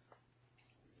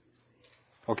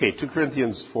 Okay, 2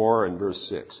 Corinthians 4 and verse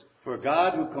 6. For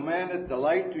God, who commanded the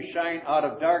light to shine out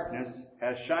of darkness,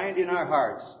 has shined in our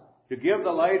hearts to give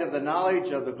the light of the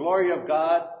knowledge of the glory of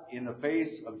God in the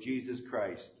face of Jesus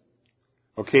Christ.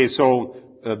 Okay, so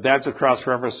that's a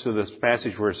cross-reference to this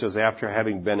passage where it says, after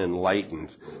having been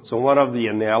enlightened. So one of the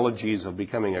analogies of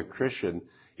becoming a Christian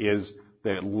is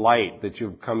the light, that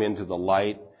you've come into the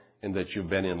light and that you've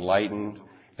been enlightened,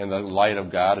 and the light of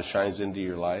God shines into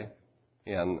your life.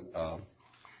 And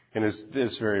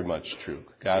it's very much true.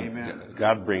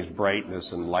 God brings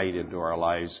brightness and light into our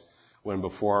lives when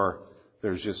before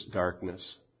there's just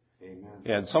darkness. Amen.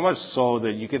 And so much so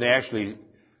that you can actually,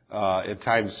 at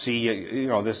times see,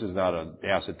 this is not an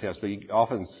acid test, but you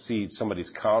often see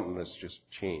somebody's countenance just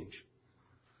change,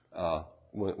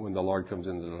 when the Lord comes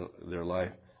into their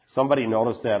life. Somebody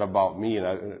noticed that about me,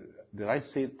 and did I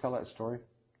tell that story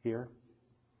here?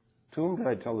 To whom did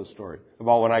I tell the story?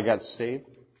 About when I got saved?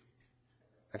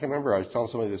 I can't remember. I was telling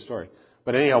somebody this story.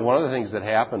 But anyhow, one of the things that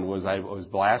happened was I was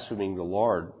blaspheming the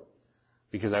Lord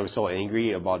because I was so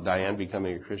angry about Diane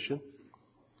becoming a Christian.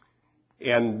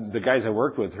 And the guys I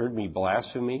worked with heard me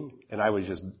blaspheming, and I was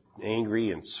just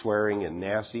angry and swearing and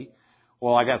nasty.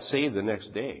 Well, I got saved the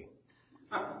next day.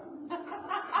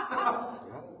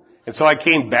 And so I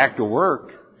came back to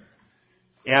work,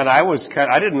 and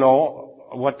I didn't know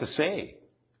what to say.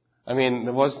 I mean,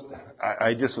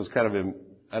 I just was kind of,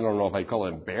 I don't know if I'd call it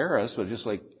embarrassed, but just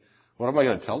like, what am I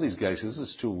going to tell these guys? This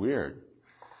is too weird.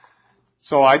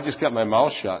 So I just got my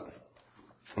mouth shut,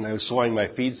 and I was sewing my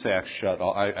feed sacks shut.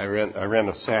 I ran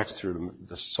the sacks through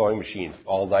the sewing machine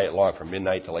all night long, from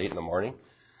midnight till 8 in the morning.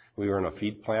 We were in a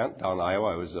feed plant down in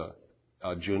Iowa. I was a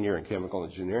junior in chemical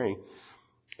engineering.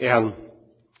 And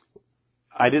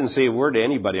I didn't say a word to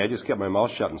anybody. I just kept my mouth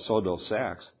shut and sewed those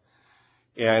sacks.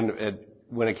 And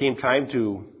when it came time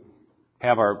to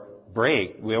have our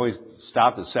break, we always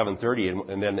stopped at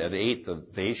 7:30, and then at 8 the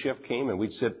day shift came, and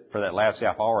we'd sit for that last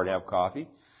half hour and have coffee.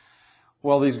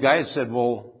 Well, these guys said,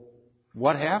 "Well,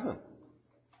 what happened?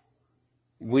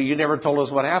 You never told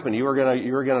us what happened. You were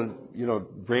gonna,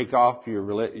 break off your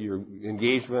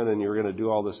engagement, and you were gonna do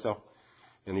all this stuff,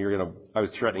 and I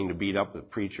was threatening to beat up the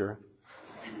preacher."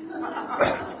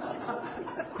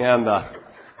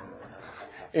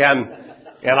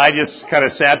 And I just kind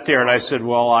of sat there and I said,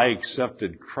 "Well, I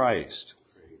accepted Christ."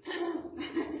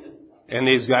 And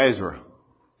these guys were,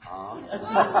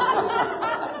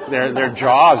 their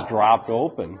jaws dropped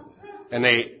open, and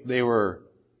they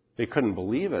couldn't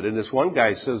believe it. And this one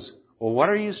guy says, "Well, what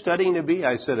are you studying to be?"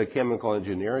 I said, "A chemical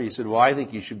engineer." He said, "Well, I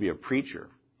think you should be a preacher."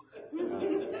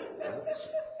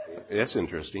 That's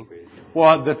interesting.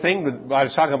 Well, the thing that I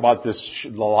was talking about, the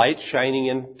light shining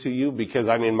into you, because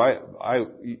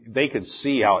they could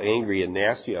see how angry and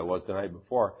nasty I was the night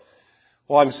before.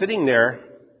 Well, I'm sitting there,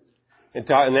 and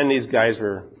then these guys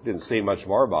didn't say much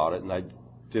more about it, and I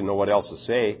didn't know what else to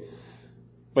say.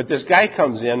 But this guy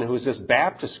comes in, who's this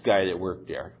Baptist guy that worked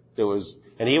there.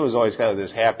 And he was always kind of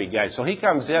this happy guy. So he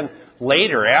comes in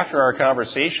later, after our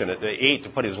conversation at 8, to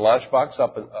put his lunchbox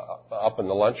up in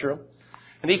the lunchroom.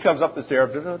 And he comes up the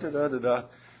stairs, and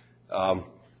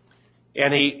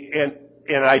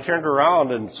I turned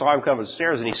around and saw him come up the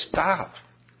stairs, and he stopped.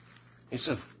 He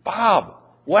said, "Bob,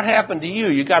 what happened to you?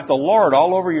 You got the Lord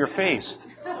all over your face."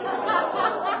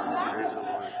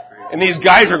 And these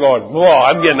guys are going, "Whoa,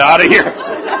 I'm getting out of here."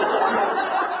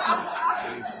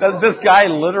 This guy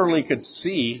literally could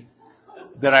see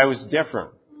that I was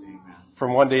different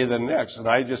from one day to the next, and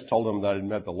I just told him that I'd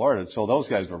met the Lord, and so those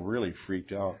guys were really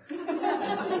freaked out.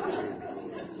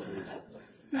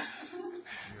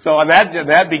 So and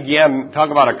that began, talk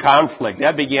about a conflict.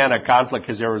 That began a conflict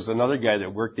because there was another guy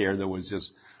that worked there that was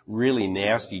this really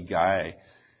nasty guy.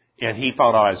 And he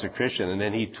found out I was a Christian, and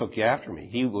then he took after me.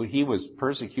 He was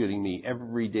persecuting me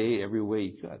every day, every way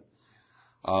he could.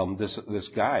 This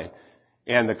guy.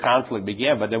 And the conflict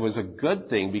began, but it was a good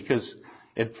thing because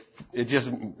it just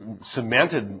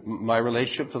cemented my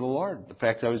relationship to the Lord. The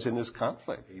fact that I was in this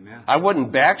conflict. Amen. I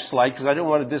wouldn't backslide because I didn't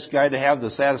want this guy to have the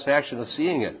satisfaction of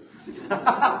seeing it.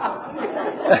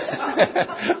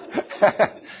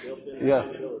 Yeah.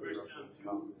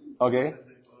 Okay.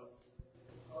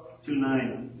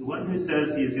 2:9. The one who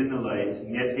says he is in the light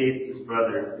and yet hates his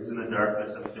brother is in the darkness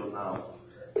until now.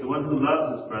 The one who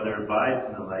loves his brother abides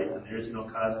in the light, and there is no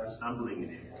cause for stumbling in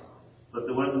him. But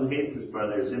the one who hates his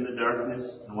brother is in the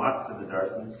darkness and walks in the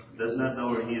darkness, and does not know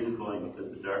where he is going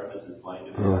because the darkness is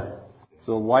blinded his eyes.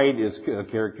 So light is a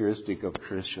characteristic of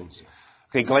Christians.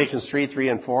 Okay, Galatians 3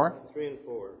 and 4. 3 and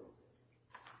 4.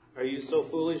 Are you so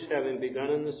foolish, having begun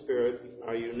in the Spirit,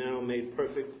 are you now made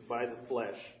perfect by the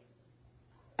flesh?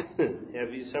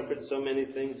 Have you suffered so many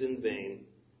things in vain,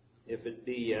 if it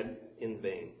be yet in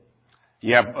vain?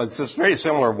 Yeah, it's a very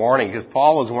similar warning, because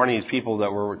Paul was warning these people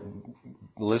that were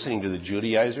listening to the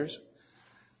Judaizers.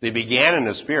 They began in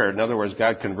the Spirit. In other words,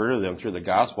 God converted them through the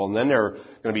gospel, and then they're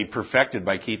going to be perfected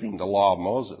by keeping the law of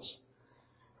Moses.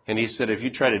 And he said, if you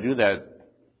try to do that,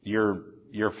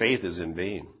 your faith is in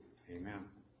vain. Amen.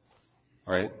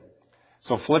 All right?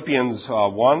 So Philippians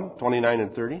 1, 29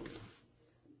 and 30.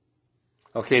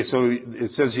 Okay, so it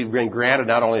says you've been granted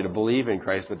not only to believe in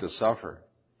Christ, but to suffer.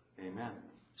 Amen.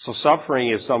 So suffering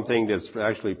is something that's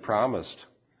actually promised.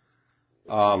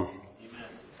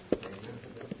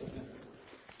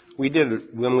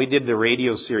 when we did the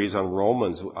radio series on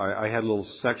Romans, I had a little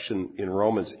section in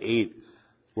Romans 8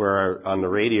 where on the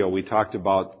radio we talked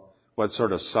about what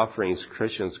sort of sufferings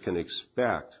Christians can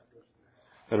expect.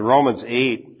 And Romans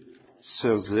 8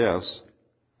 says this,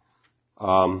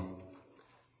 Romans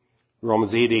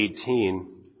 8:18,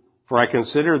 "For I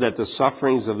consider that the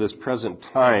sufferings of this present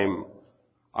time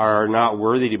are not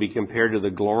worthy to be compared to the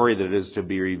glory that is to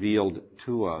be revealed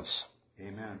to us."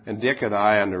 Amen. And Dick and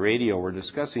I on the radio were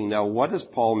discussing, now what does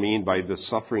Paul mean by the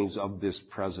sufferings of this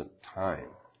present time?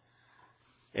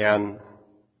 And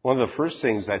one of the first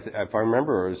things, if I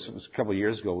remember, it was a couple of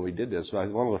years ago when we did this,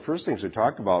 one of the first things we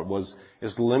talked about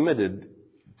is limited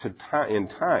to time, in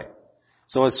time.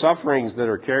 So it's sufferings that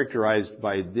are characterized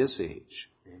by this age.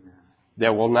 Amen.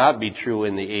 That will not be true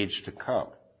in the age to come.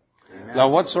 Amen. Now,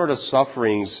 what sort of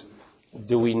sufferings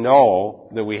do we know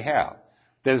that we have?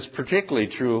 That is particularly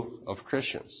true of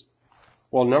Christians.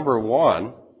 Well, number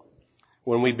one,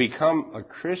 when we become a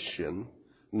Christian,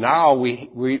 now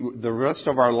the rest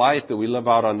of our life that we live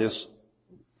out on this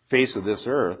face of this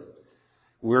earth,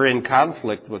 we're in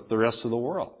conflict with the rest of the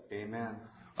world. Amen.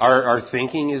 Our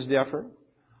thinking is different.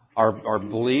 Our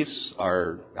beliefs,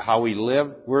 how we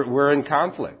live, we're in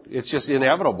conflict. It's just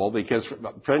inevitable because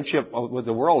friendship with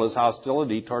the world is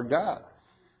hostility toward God.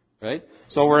 Right?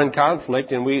 So we're in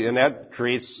conflict and that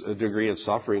creates a degree of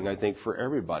suffering, I think, for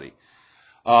everybody.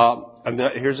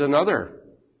 Here's another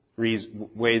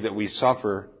way that we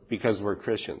suffer because we're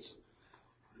Christians.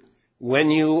 When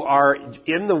you are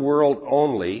in the world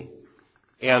only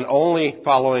and only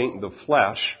following the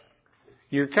flesh,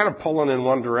 you're kind of pulling in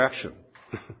one direction.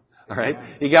 All right?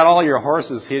 You got all your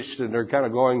horses hitched and they're kind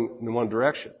of going in one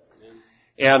direction.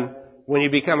 And when you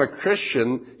become a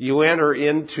Christian, you enter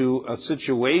into a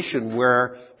situation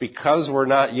where, because we're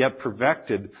not yet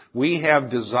perfected, we have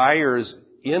desires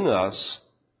in us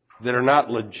that are not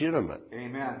legitimate.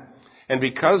 Amen. And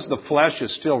because the flesh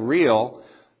is still real,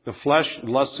 the flesh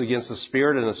lusts against the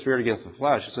Spirit and the Spirit against the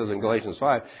flesh, it says in Galatians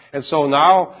 5. And so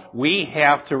now we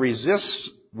have to resist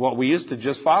what we used to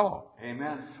just follow.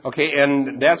 Amen. Okay,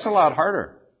 and that's a lot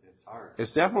harder. It's hard.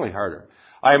 It's definitely harder.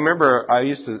 I remember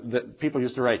people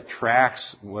used to write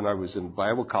tracts when I was in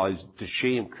Bible college to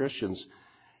shame Christians,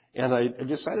 and I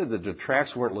decided that the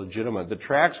tracts weren't legitimate. The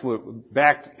tracts were,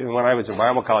 back when I was in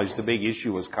Bible college, the big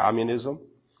issue was communism.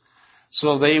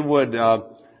 So they would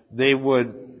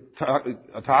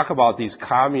talk about these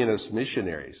communist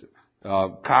missionaries,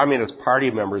 communist party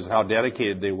members, how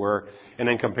dedicated they were, and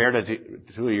then compared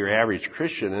it to your average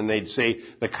Christian, and they'd say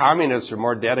the communists are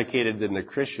more dedicated than the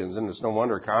Christians, and it's no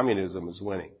wonder communism is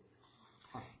winning.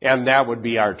 And that would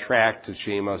be our tract to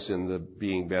shame us into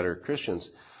being better Christians.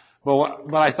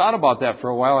 But I thought about that for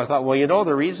a while. I thought, well,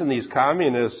 the reason these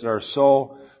communists are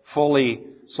so fully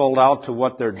sold out to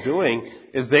what they're doing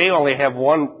is they only have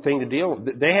one thing to deal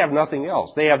with. They have nothing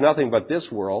else. They have nothing but this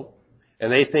world,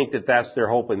 and they think that that's their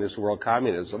hope in this world,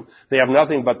 communism. They have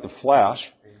nothing but the flesh,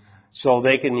 so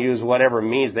they can use whatever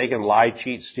means. They can lie,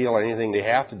 cheat, steal, anything they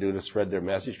have to do to spread their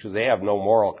message because they have no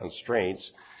moral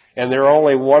constraints. And they're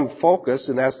only one focus,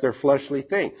 and that's their fleshly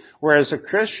thing. Whereas a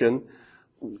Christian,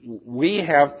 we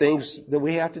have things that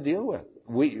we have to deal with.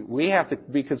 We have to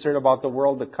be concerned about the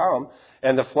world to come,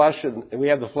 and the flesh, and we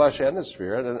have the flesh and the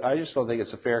Spirit, and I just don't think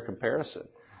it's a fair comparison.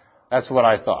 That's what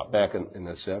I thought back in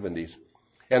the 70s.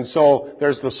 And so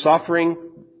there's the suffering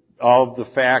of the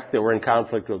fact that we're in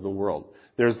conflict with the world.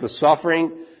 There's the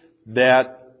suffering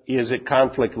that is at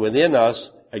conflict within us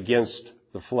against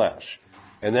the flesh.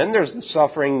 And then there's the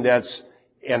suffering that's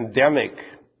endemic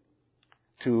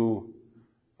to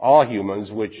all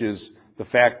humans, which is the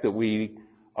fact that we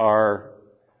are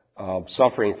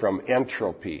suffering from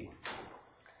entropy.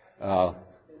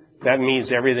 That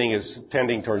means everything is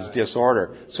tending towards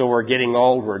disorder. So we're getting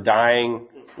old, we're dying,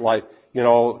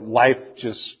 life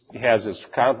just has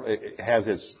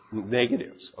its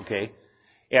negatives, okay?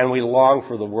 And we long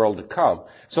for the world to come.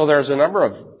 So there's a number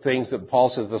of things that Paul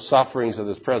says the sufferings of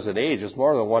this present age is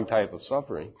more than one type of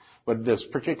suffering, but that's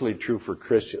particularly true for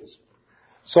Christians.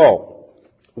 So,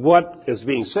 what is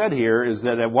being said here is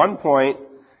that at one point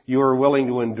you are willing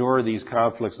to endure these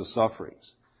conflicts of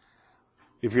sufferings.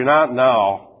 If you're not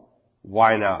now,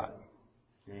 why not?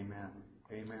 Amen.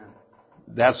 Amen.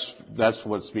 That's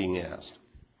what's being asked.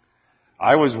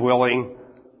 I was willing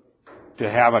to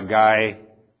have a guy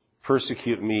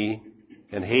persecute me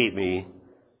and hate me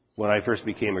when I first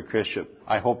became a Christian.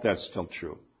 I hope that's still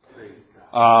true.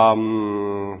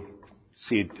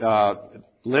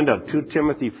 Linda, 2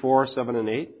 Timothy 4, 7 and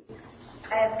 8.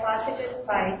 I have fought the good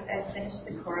fight, I have finished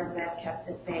the course, I have kept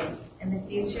the faith. In the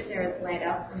future there is laid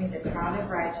up for me the crown of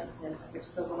righteousness, which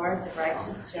the Lord, the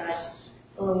righteous judge,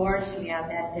 will award to me on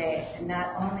that day, and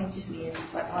not only to me,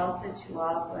 but also to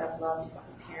all who have loved his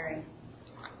appearing.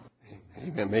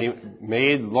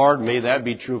 Amen. Lord, may that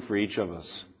be true for each of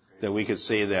us, that we could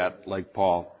say that like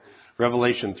Paul.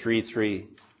 Revelation 3:3.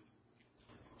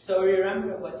 So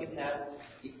remember what you have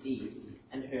received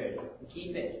and heard, and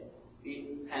keep it,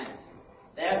 repent.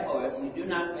 Therefore, if you do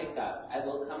not wake up, I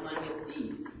will come like a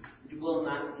thief. You will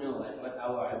not know at what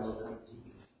hour I will come to you.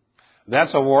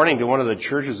 That's a warning to one of the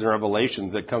churches in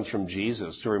Revelation that comes from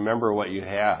Jesus, to remember what you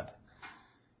had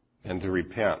and to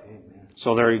repent. Amen.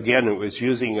 So there again, it was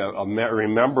using a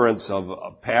remembrance of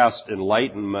a past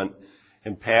enlightenment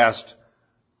and past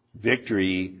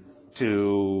victory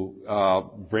to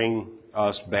bring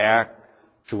us back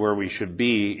to where we should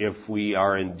be if we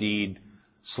are indeed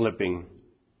slipping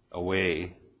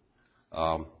away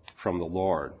from the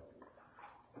Lord.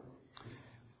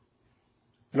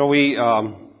 You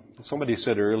know, somebody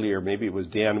said earlier, maybe it was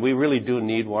Dan, we really do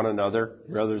need one another,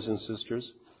 brothers and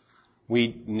sisters.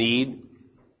 We need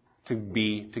to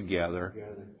be together.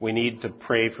 We need to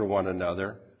pray for one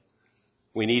another.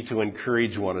 We need to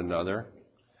encourage one another.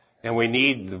 And we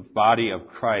need the body of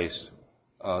Christ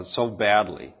so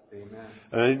badly. Amen.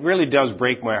 And it really does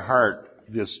break my heart,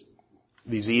 these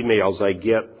emails I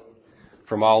get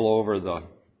from all over the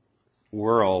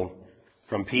world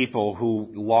from people who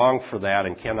long for that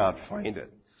and cannot find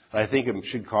it. I think it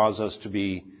should cause us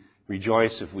to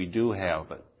rejoice if we do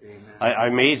have it. I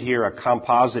made here a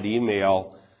composite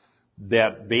email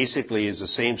that basically is the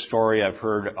same story I've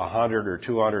heard 100 or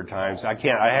 200 times. I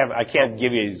can't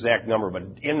give you an exact number, but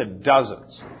in the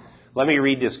dozens. Let me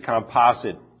read this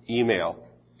composite email.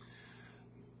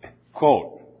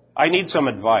 Quote, I need some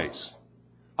advice.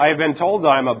 I have been told that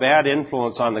I am a bad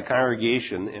influence on the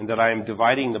congregation and that I am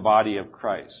dividing the body of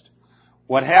Christ.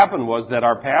 What happened was that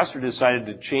our pastor decided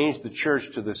to change the church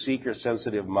to the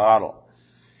seeker-sensitive model.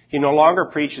 He no longer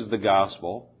preaches the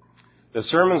gospel. The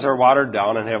sermons are watered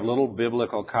down and have little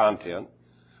biblical content.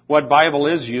 What Bible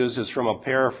is used is from a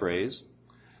paraphrase.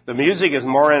 The music is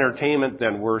more entertainment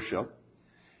than worship.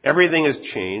 Everything has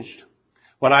changed.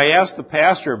 When I asked the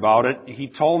pastor about it, he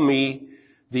told me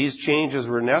these changes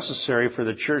were necessary for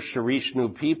the church to reach new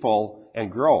people and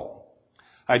grow.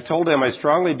 I told him I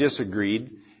strongly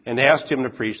disagreed and asked him to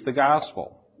preach the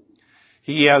gospel.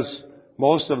 He has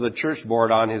most of the church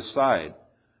board on his side.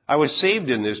 I was saved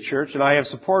in this church and I have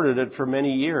supported it for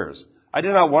many years. I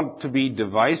do not want to be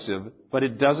divisive, but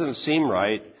it doesn't seem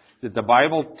right that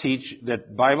Bible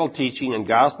teaching and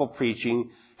gospel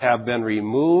preaching have been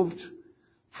removed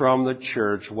from the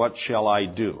church. What shall I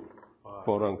do?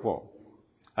 Quote unquote.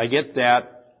 I get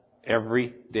that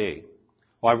every day.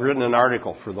 Well, I've written an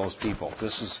article for those people.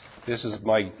 This is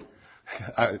my,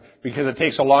 because it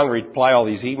takes so long to reply all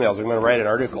these emails, I'm going to write an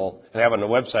article and have it on the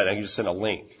website. I can just send a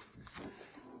link.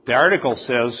 The article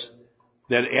says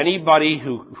that anybody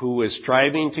who is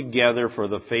striving together for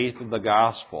the faith of the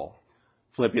gospel,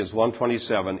 Philippians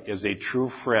 1:27, is a true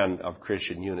friend of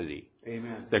Christian unity.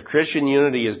 Amen. That Christian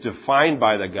unity is defined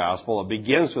by the gospel, it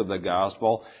begins with the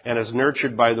gospel, and is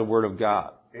nurtured by the Word of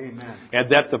God. Amen. And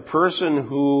that the person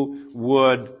who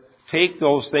would take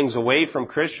those things away from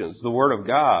Christians, the Word of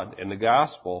God and the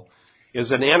gospel,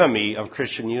 is an enemy of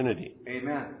Christian unity.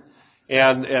 Amen.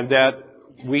 And that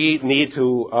we need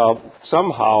to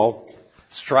somehow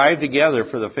strive together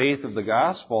for the faith of the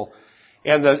gospel.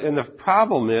 And the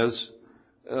problem is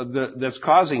that's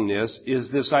causing this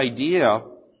is this idea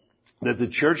that the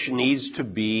church needs to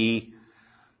be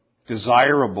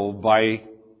desirable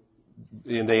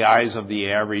in the eyes of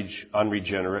the average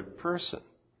unregenerate person.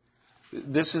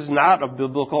 This is not a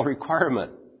biblical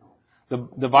requirement.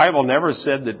 The Bible never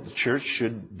said that the church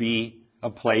should be a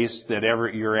place that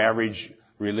your average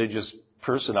religious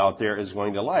person out there is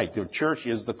going to like. The church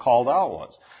is the called out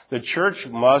ones. The church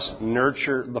must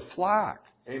nurture the flock.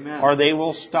 Amen. Or they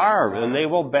will starve and they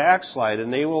will backslide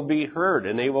and they will be hurt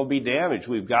and they will be damaged.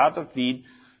 We've got to feed.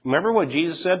 Remember what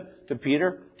Jesus said to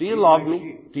Peter? Do you love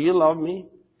me? Do you love me?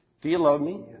 Do you love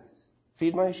me? Yes.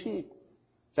 Feed my sheep.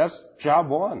 That's job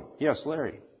one. Yes,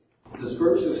 Larry. Does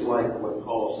verses like what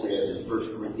Paul said in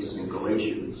 1 Corinthians and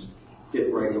Galatians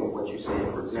fit right in with what you're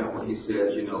saying? For example, he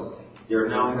says, there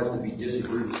now has to be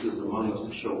disagreements among us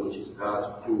to show which is God's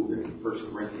approved in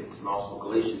 1 Corinthians. And also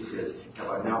Galatians says, have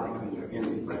I now become your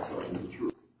enemy by telling you the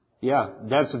truth? Yeah,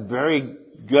 that's very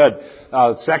good.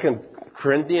 2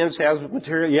 Corinthians has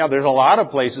material. Yeah, there's a lot of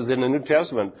places in the New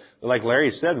Testament, like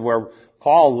Larry said, where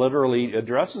Paul literally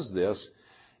addresses this.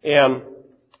 And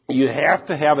you have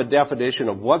to have a definition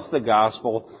of what's the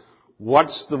gospel,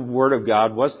 what's the Word of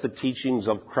God, what's the teachings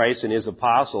of Christ and His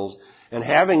apostles. And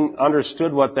having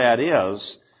understood what that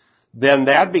is, then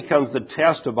that becomes the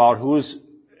test about who's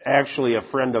actually a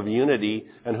friend of unity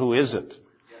and who isn't.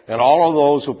 And all of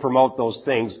those who promote those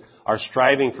things are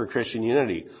striving for Christian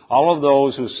unity. All of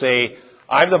those who say,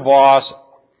 I'm the boss,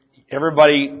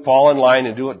 everybody fall in line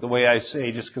and do it the way I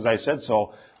say just because I said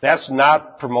so, that's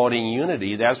not promoting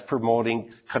unity, that's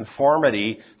promoting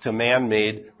conformity to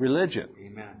man-made religion.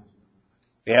 Amen.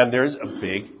 And there's a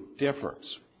big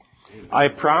difference. I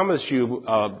promise you,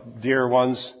 dear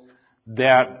ones,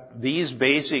 that these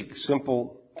basic,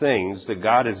 simple things that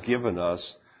God has given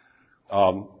us,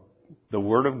 the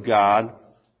Word of God,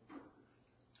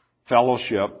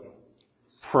 fellowship,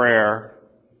 prayer,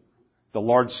 the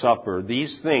Lord's Supper,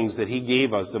 these things that He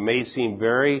gave us that may seem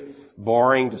very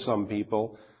boring to some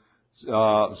people,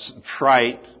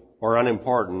 trite or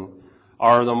unimportant,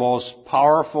 are the most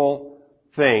powerful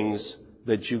things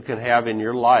that you can have in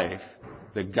your life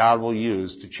that God will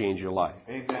use to change your life.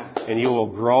 Amen. And you will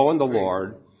grow in the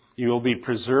Lord. You will be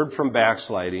preserved from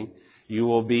backsliding. You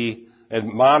will be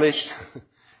admonished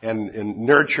and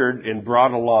nurtured and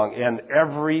brought along. And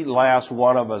every last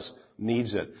one of us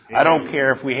needs it. Amen. I don't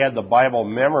care if we had the Bible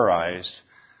memorized.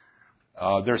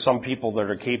 There's some people that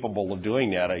are capable of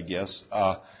doing that, I guess.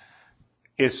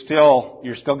 You're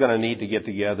still going to need to get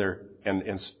together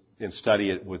and study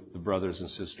it with the brothers and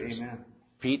sisters. Amen.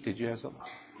 Pete, did you have something?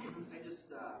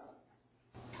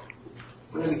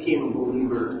 When I became a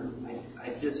believer,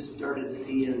 I just started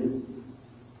seeing,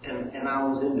 and I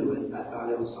was into it. I thought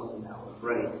it was something that was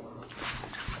right.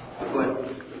 But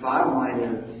the bottom line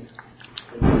is,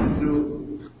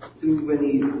 through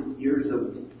many years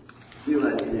of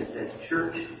realizing that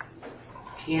church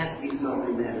can't be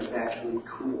something that is actually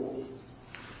cool.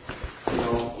 You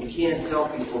know, you can't tell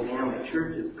people, damn, the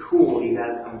church is cool, you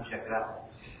gotta come check it out.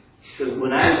 Because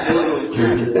when I was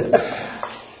going to those churches,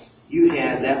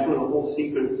 that's where the whole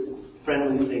secret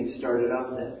friendly thing started up.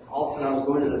 That all of a sudden I was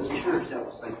going to this church that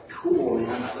was like cool,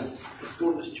 man. Let's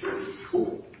go to this church, it's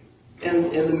cool.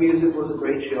 And the music was a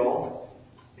great show.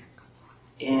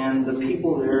 And the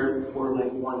people there were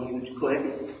like one huge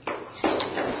clique.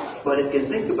 But if you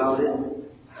think about it,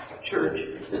 church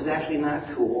is actually not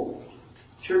cool.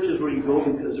 Church is where you go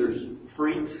because there's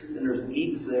freaks and there's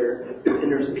geeks there,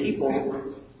 and there's people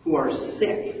who are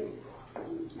sick.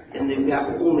 And they've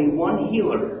got only one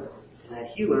healer. And that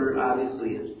healer,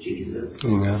 obviously, is Jesus.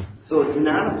 Amen. So it's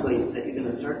not a place that you're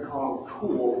going to start calling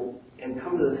cool and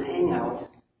come to this hangout.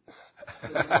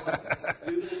 You're going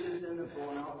to just end up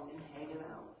going out and hanging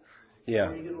out. Yeah.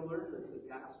 And you're going to learn the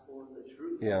gospel and the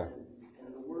truth. Yeah.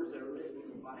 And the words that are written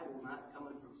in the Bible, not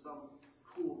coming from some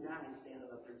cool guy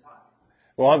standing up there talking.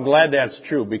 Well, I'm glad that's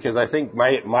true because I think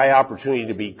my opportunity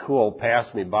to be cool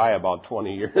passed me by about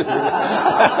 20 years.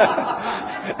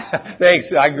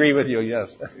 Thanks. I agree with you.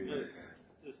 Yes.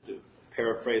 Just to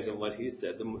paraphrase on what he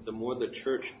said, the more the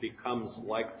church becomes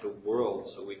like the world,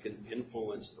 so we can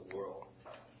influence the world,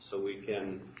 so we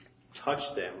can touch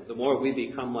them. The more we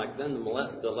become like them,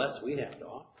 the less we have to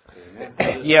offer.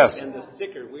 Yes. And the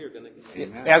sicker we are going to get.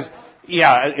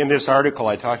 In this article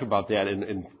I talk about that,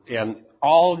 and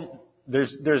all.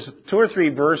 There's 2 or 3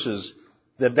 verses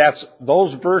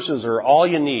those verses are all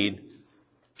you need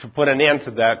to put an end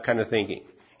to that kind of thinking.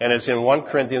 And it's in 1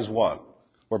 Corinthians 1,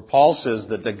 where Paul says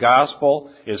that the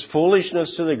gospel is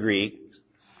foolishness to the Greek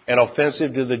and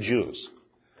offensive to the Jews.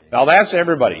 Now that's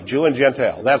everybody, Jew and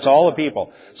Gentile. That's all the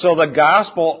people. So the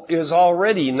gospel is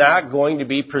already not going to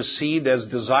be perceived as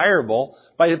desirable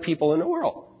by the people in the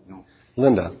world. No.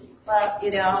 Linda. Well,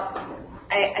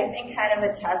 I think kind of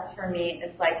a test for me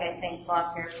is like I think,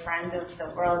 well, if you're a friend of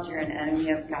the world, you're an enemy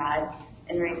of God.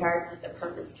 In regards to the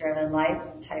purpose-driven life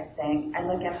type thing, I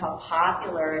look at how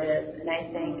popular it is, and I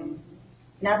think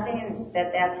nothing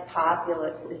that's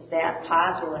popular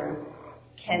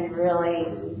can really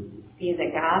be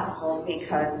the gospel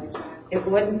because it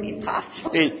wouldn't be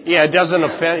possible. It doesn't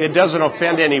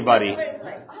offend anybody. It's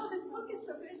like, oh, this book is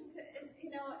so good,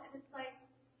 and it's like,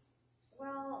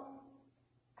 well,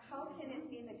 how can it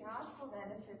be the gospel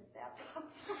then if it's that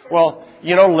popular? Well,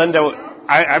 Linda,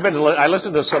 I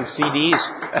listened to some CDs.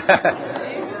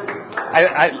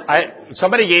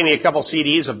 Somebody gave me a couple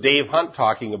CDs of Dave Hunt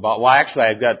talking about. Well,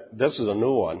 actually, this is a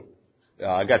new one.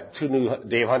 I got 2 new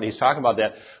Dave Hunt. He's talking about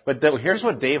that. But here's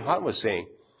what Dave Hunt was saying.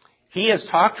 He has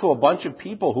talked to a bunch of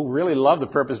people who really love the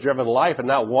purpose-driven life, and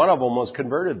not one of them was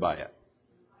converted by it.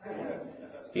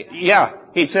 Yeah,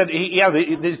 he said.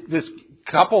 This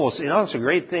couple was, it's a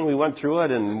great thing. We went through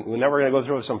it, and we're never going to go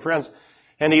through it with some friends.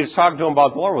 And he was talking to them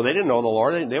about the Lord. Well, they didn't know the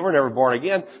Lord. They were never born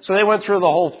again. So they went through the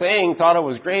whole thing, thought it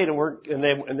was great,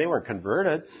 and they weren't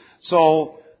converted.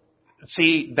 So,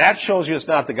 see, that shows you it's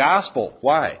not the gospel.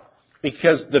 Why?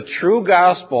 Because the true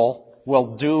gospel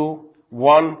will do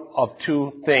one of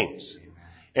two things.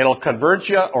 It'll convert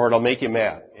you or it'll make you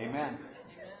mad. Amen.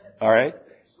 All right?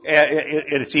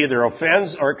 It's either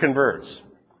offends or it converts.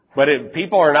 But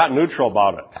people are not neutral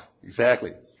about it.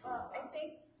 Exactly. Well, I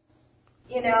think,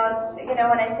 when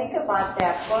I think about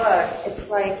that book, it's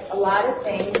like a lot of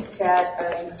things that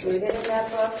are included in that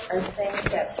book are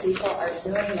things that people are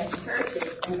doing in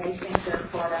churches and they think they're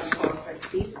quote-unquote good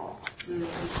people.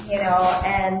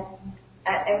 And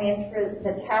I mean, for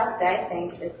the test, I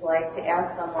think, is like to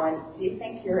ask someone, do you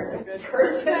think you're a good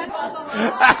person? and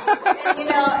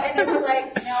it's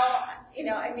like,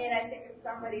 no, I mean, I think if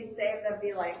somebody's saved, they'll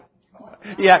be like,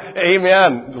 yeah,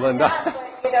 amen, Linda.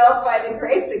 But, by the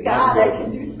grace of God, I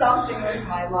can do something with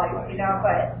my life,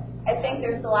 but I think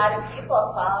there's a lot of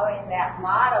people following that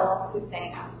model who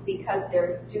think because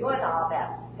they're doing all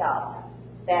that stuff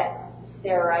that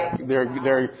they're right.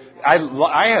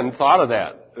 I hadn't thought of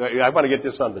that. I want to get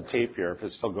this on the tape here if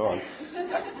it's still going.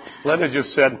 Linda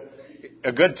just said,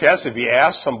 a good test if you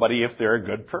ask somebody if they're a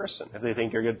good person, if they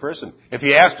think you're a good person. If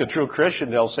you ask a true Christian,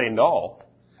 they'll say no.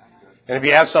 And if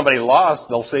you ask somebody lost,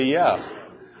 they'll say yes.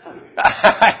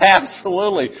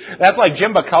 Absolutely. That's like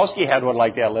Jim Bukowski had one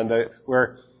like that, Linda,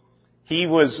 where he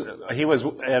was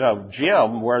at a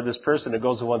gym where this person that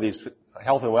goes to one of these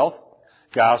health and wealth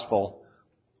gospel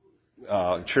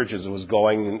churches was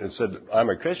going and said, I'm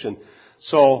a Christian.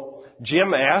 So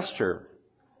Jim asked her,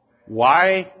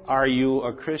 why are you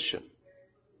a Christian?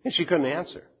 And she couldn't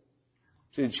answer.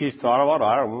 She thought about it.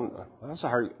 I don't know. That's a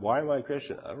hard, why am I a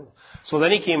Christian? I don't know. So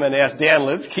then he came and asked Dan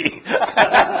Linsky.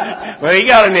 Well, he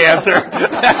got an answer.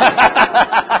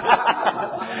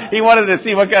 He wanted to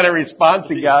see what kind of response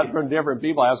he got from different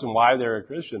people asking why they're a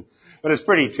Christian. But it's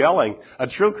pretty telling. A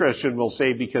true Christian will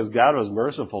say, because God was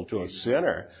merciful to a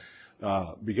sinner,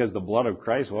 because the blood of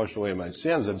Christ washed away my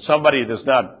sins. And somebody that's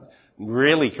not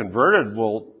really converted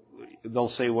they'll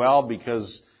say, well,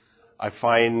 because I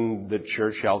find that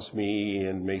church helps me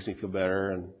and makes me feel better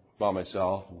and about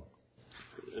myself.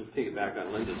 And piggyback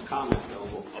on Linda's comment,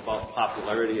 though, about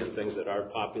popularity and things that are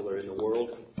popular in the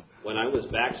world. When I was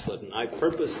backslidden, I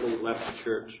purposely left the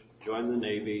church, joined the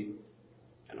Navy,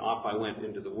 and off I went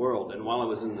into the world. And while I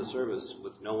was in the service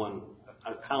with no one,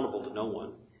 accountable to no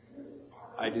one,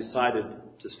 I decided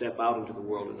to step out into the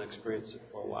world and experience it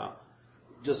for a while,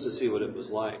 just to see what it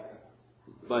was like.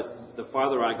 But the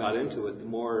farther I got into it, the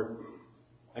more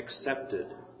accepted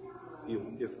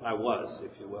if I was,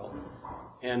 if you will.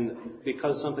 And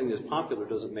because something is popular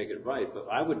doesn't make it right, but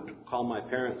I would call my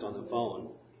parents on the phone,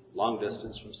 long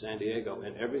distance from San Diego,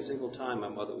 and every single time my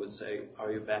mother would say,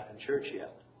 are you back in church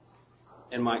yet?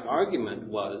 And my argument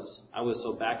was, I was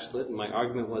so backslidden, my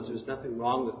argument was there's nothing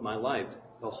wrong with my life.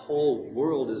 The whole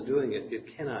world is doing it. It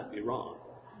cannot be wrong.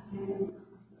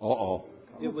 Uh-oh.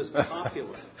 It was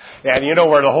popular. Yeah, and you know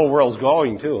where the whole world's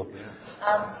going, too.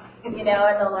 And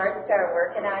the Lord started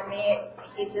working on me.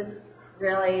 He just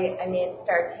really,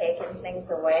 started taking things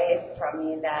away from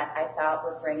me that I thought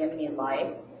were bringing me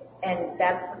life. And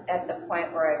that's at the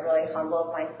point where I really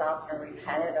humbled myself and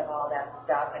repented of all that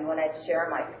stuff. And when I'd share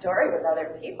my story with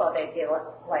other people, they'd be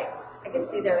like, I could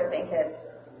see they were thinking,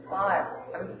 well,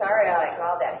 I'm sorry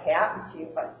all that happened to you,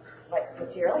 but did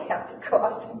you really have to go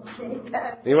off the deep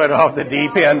end? You went off the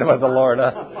deep end with the Lord,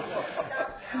 huh?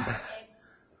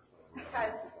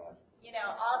 Because,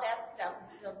 all that stuff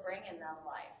is still bringing them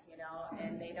life,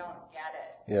 and they don't get it.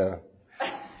 Yeah.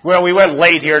 Well, we went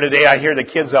late here today. I hear the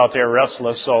kids out there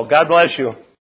restless, so God bless you.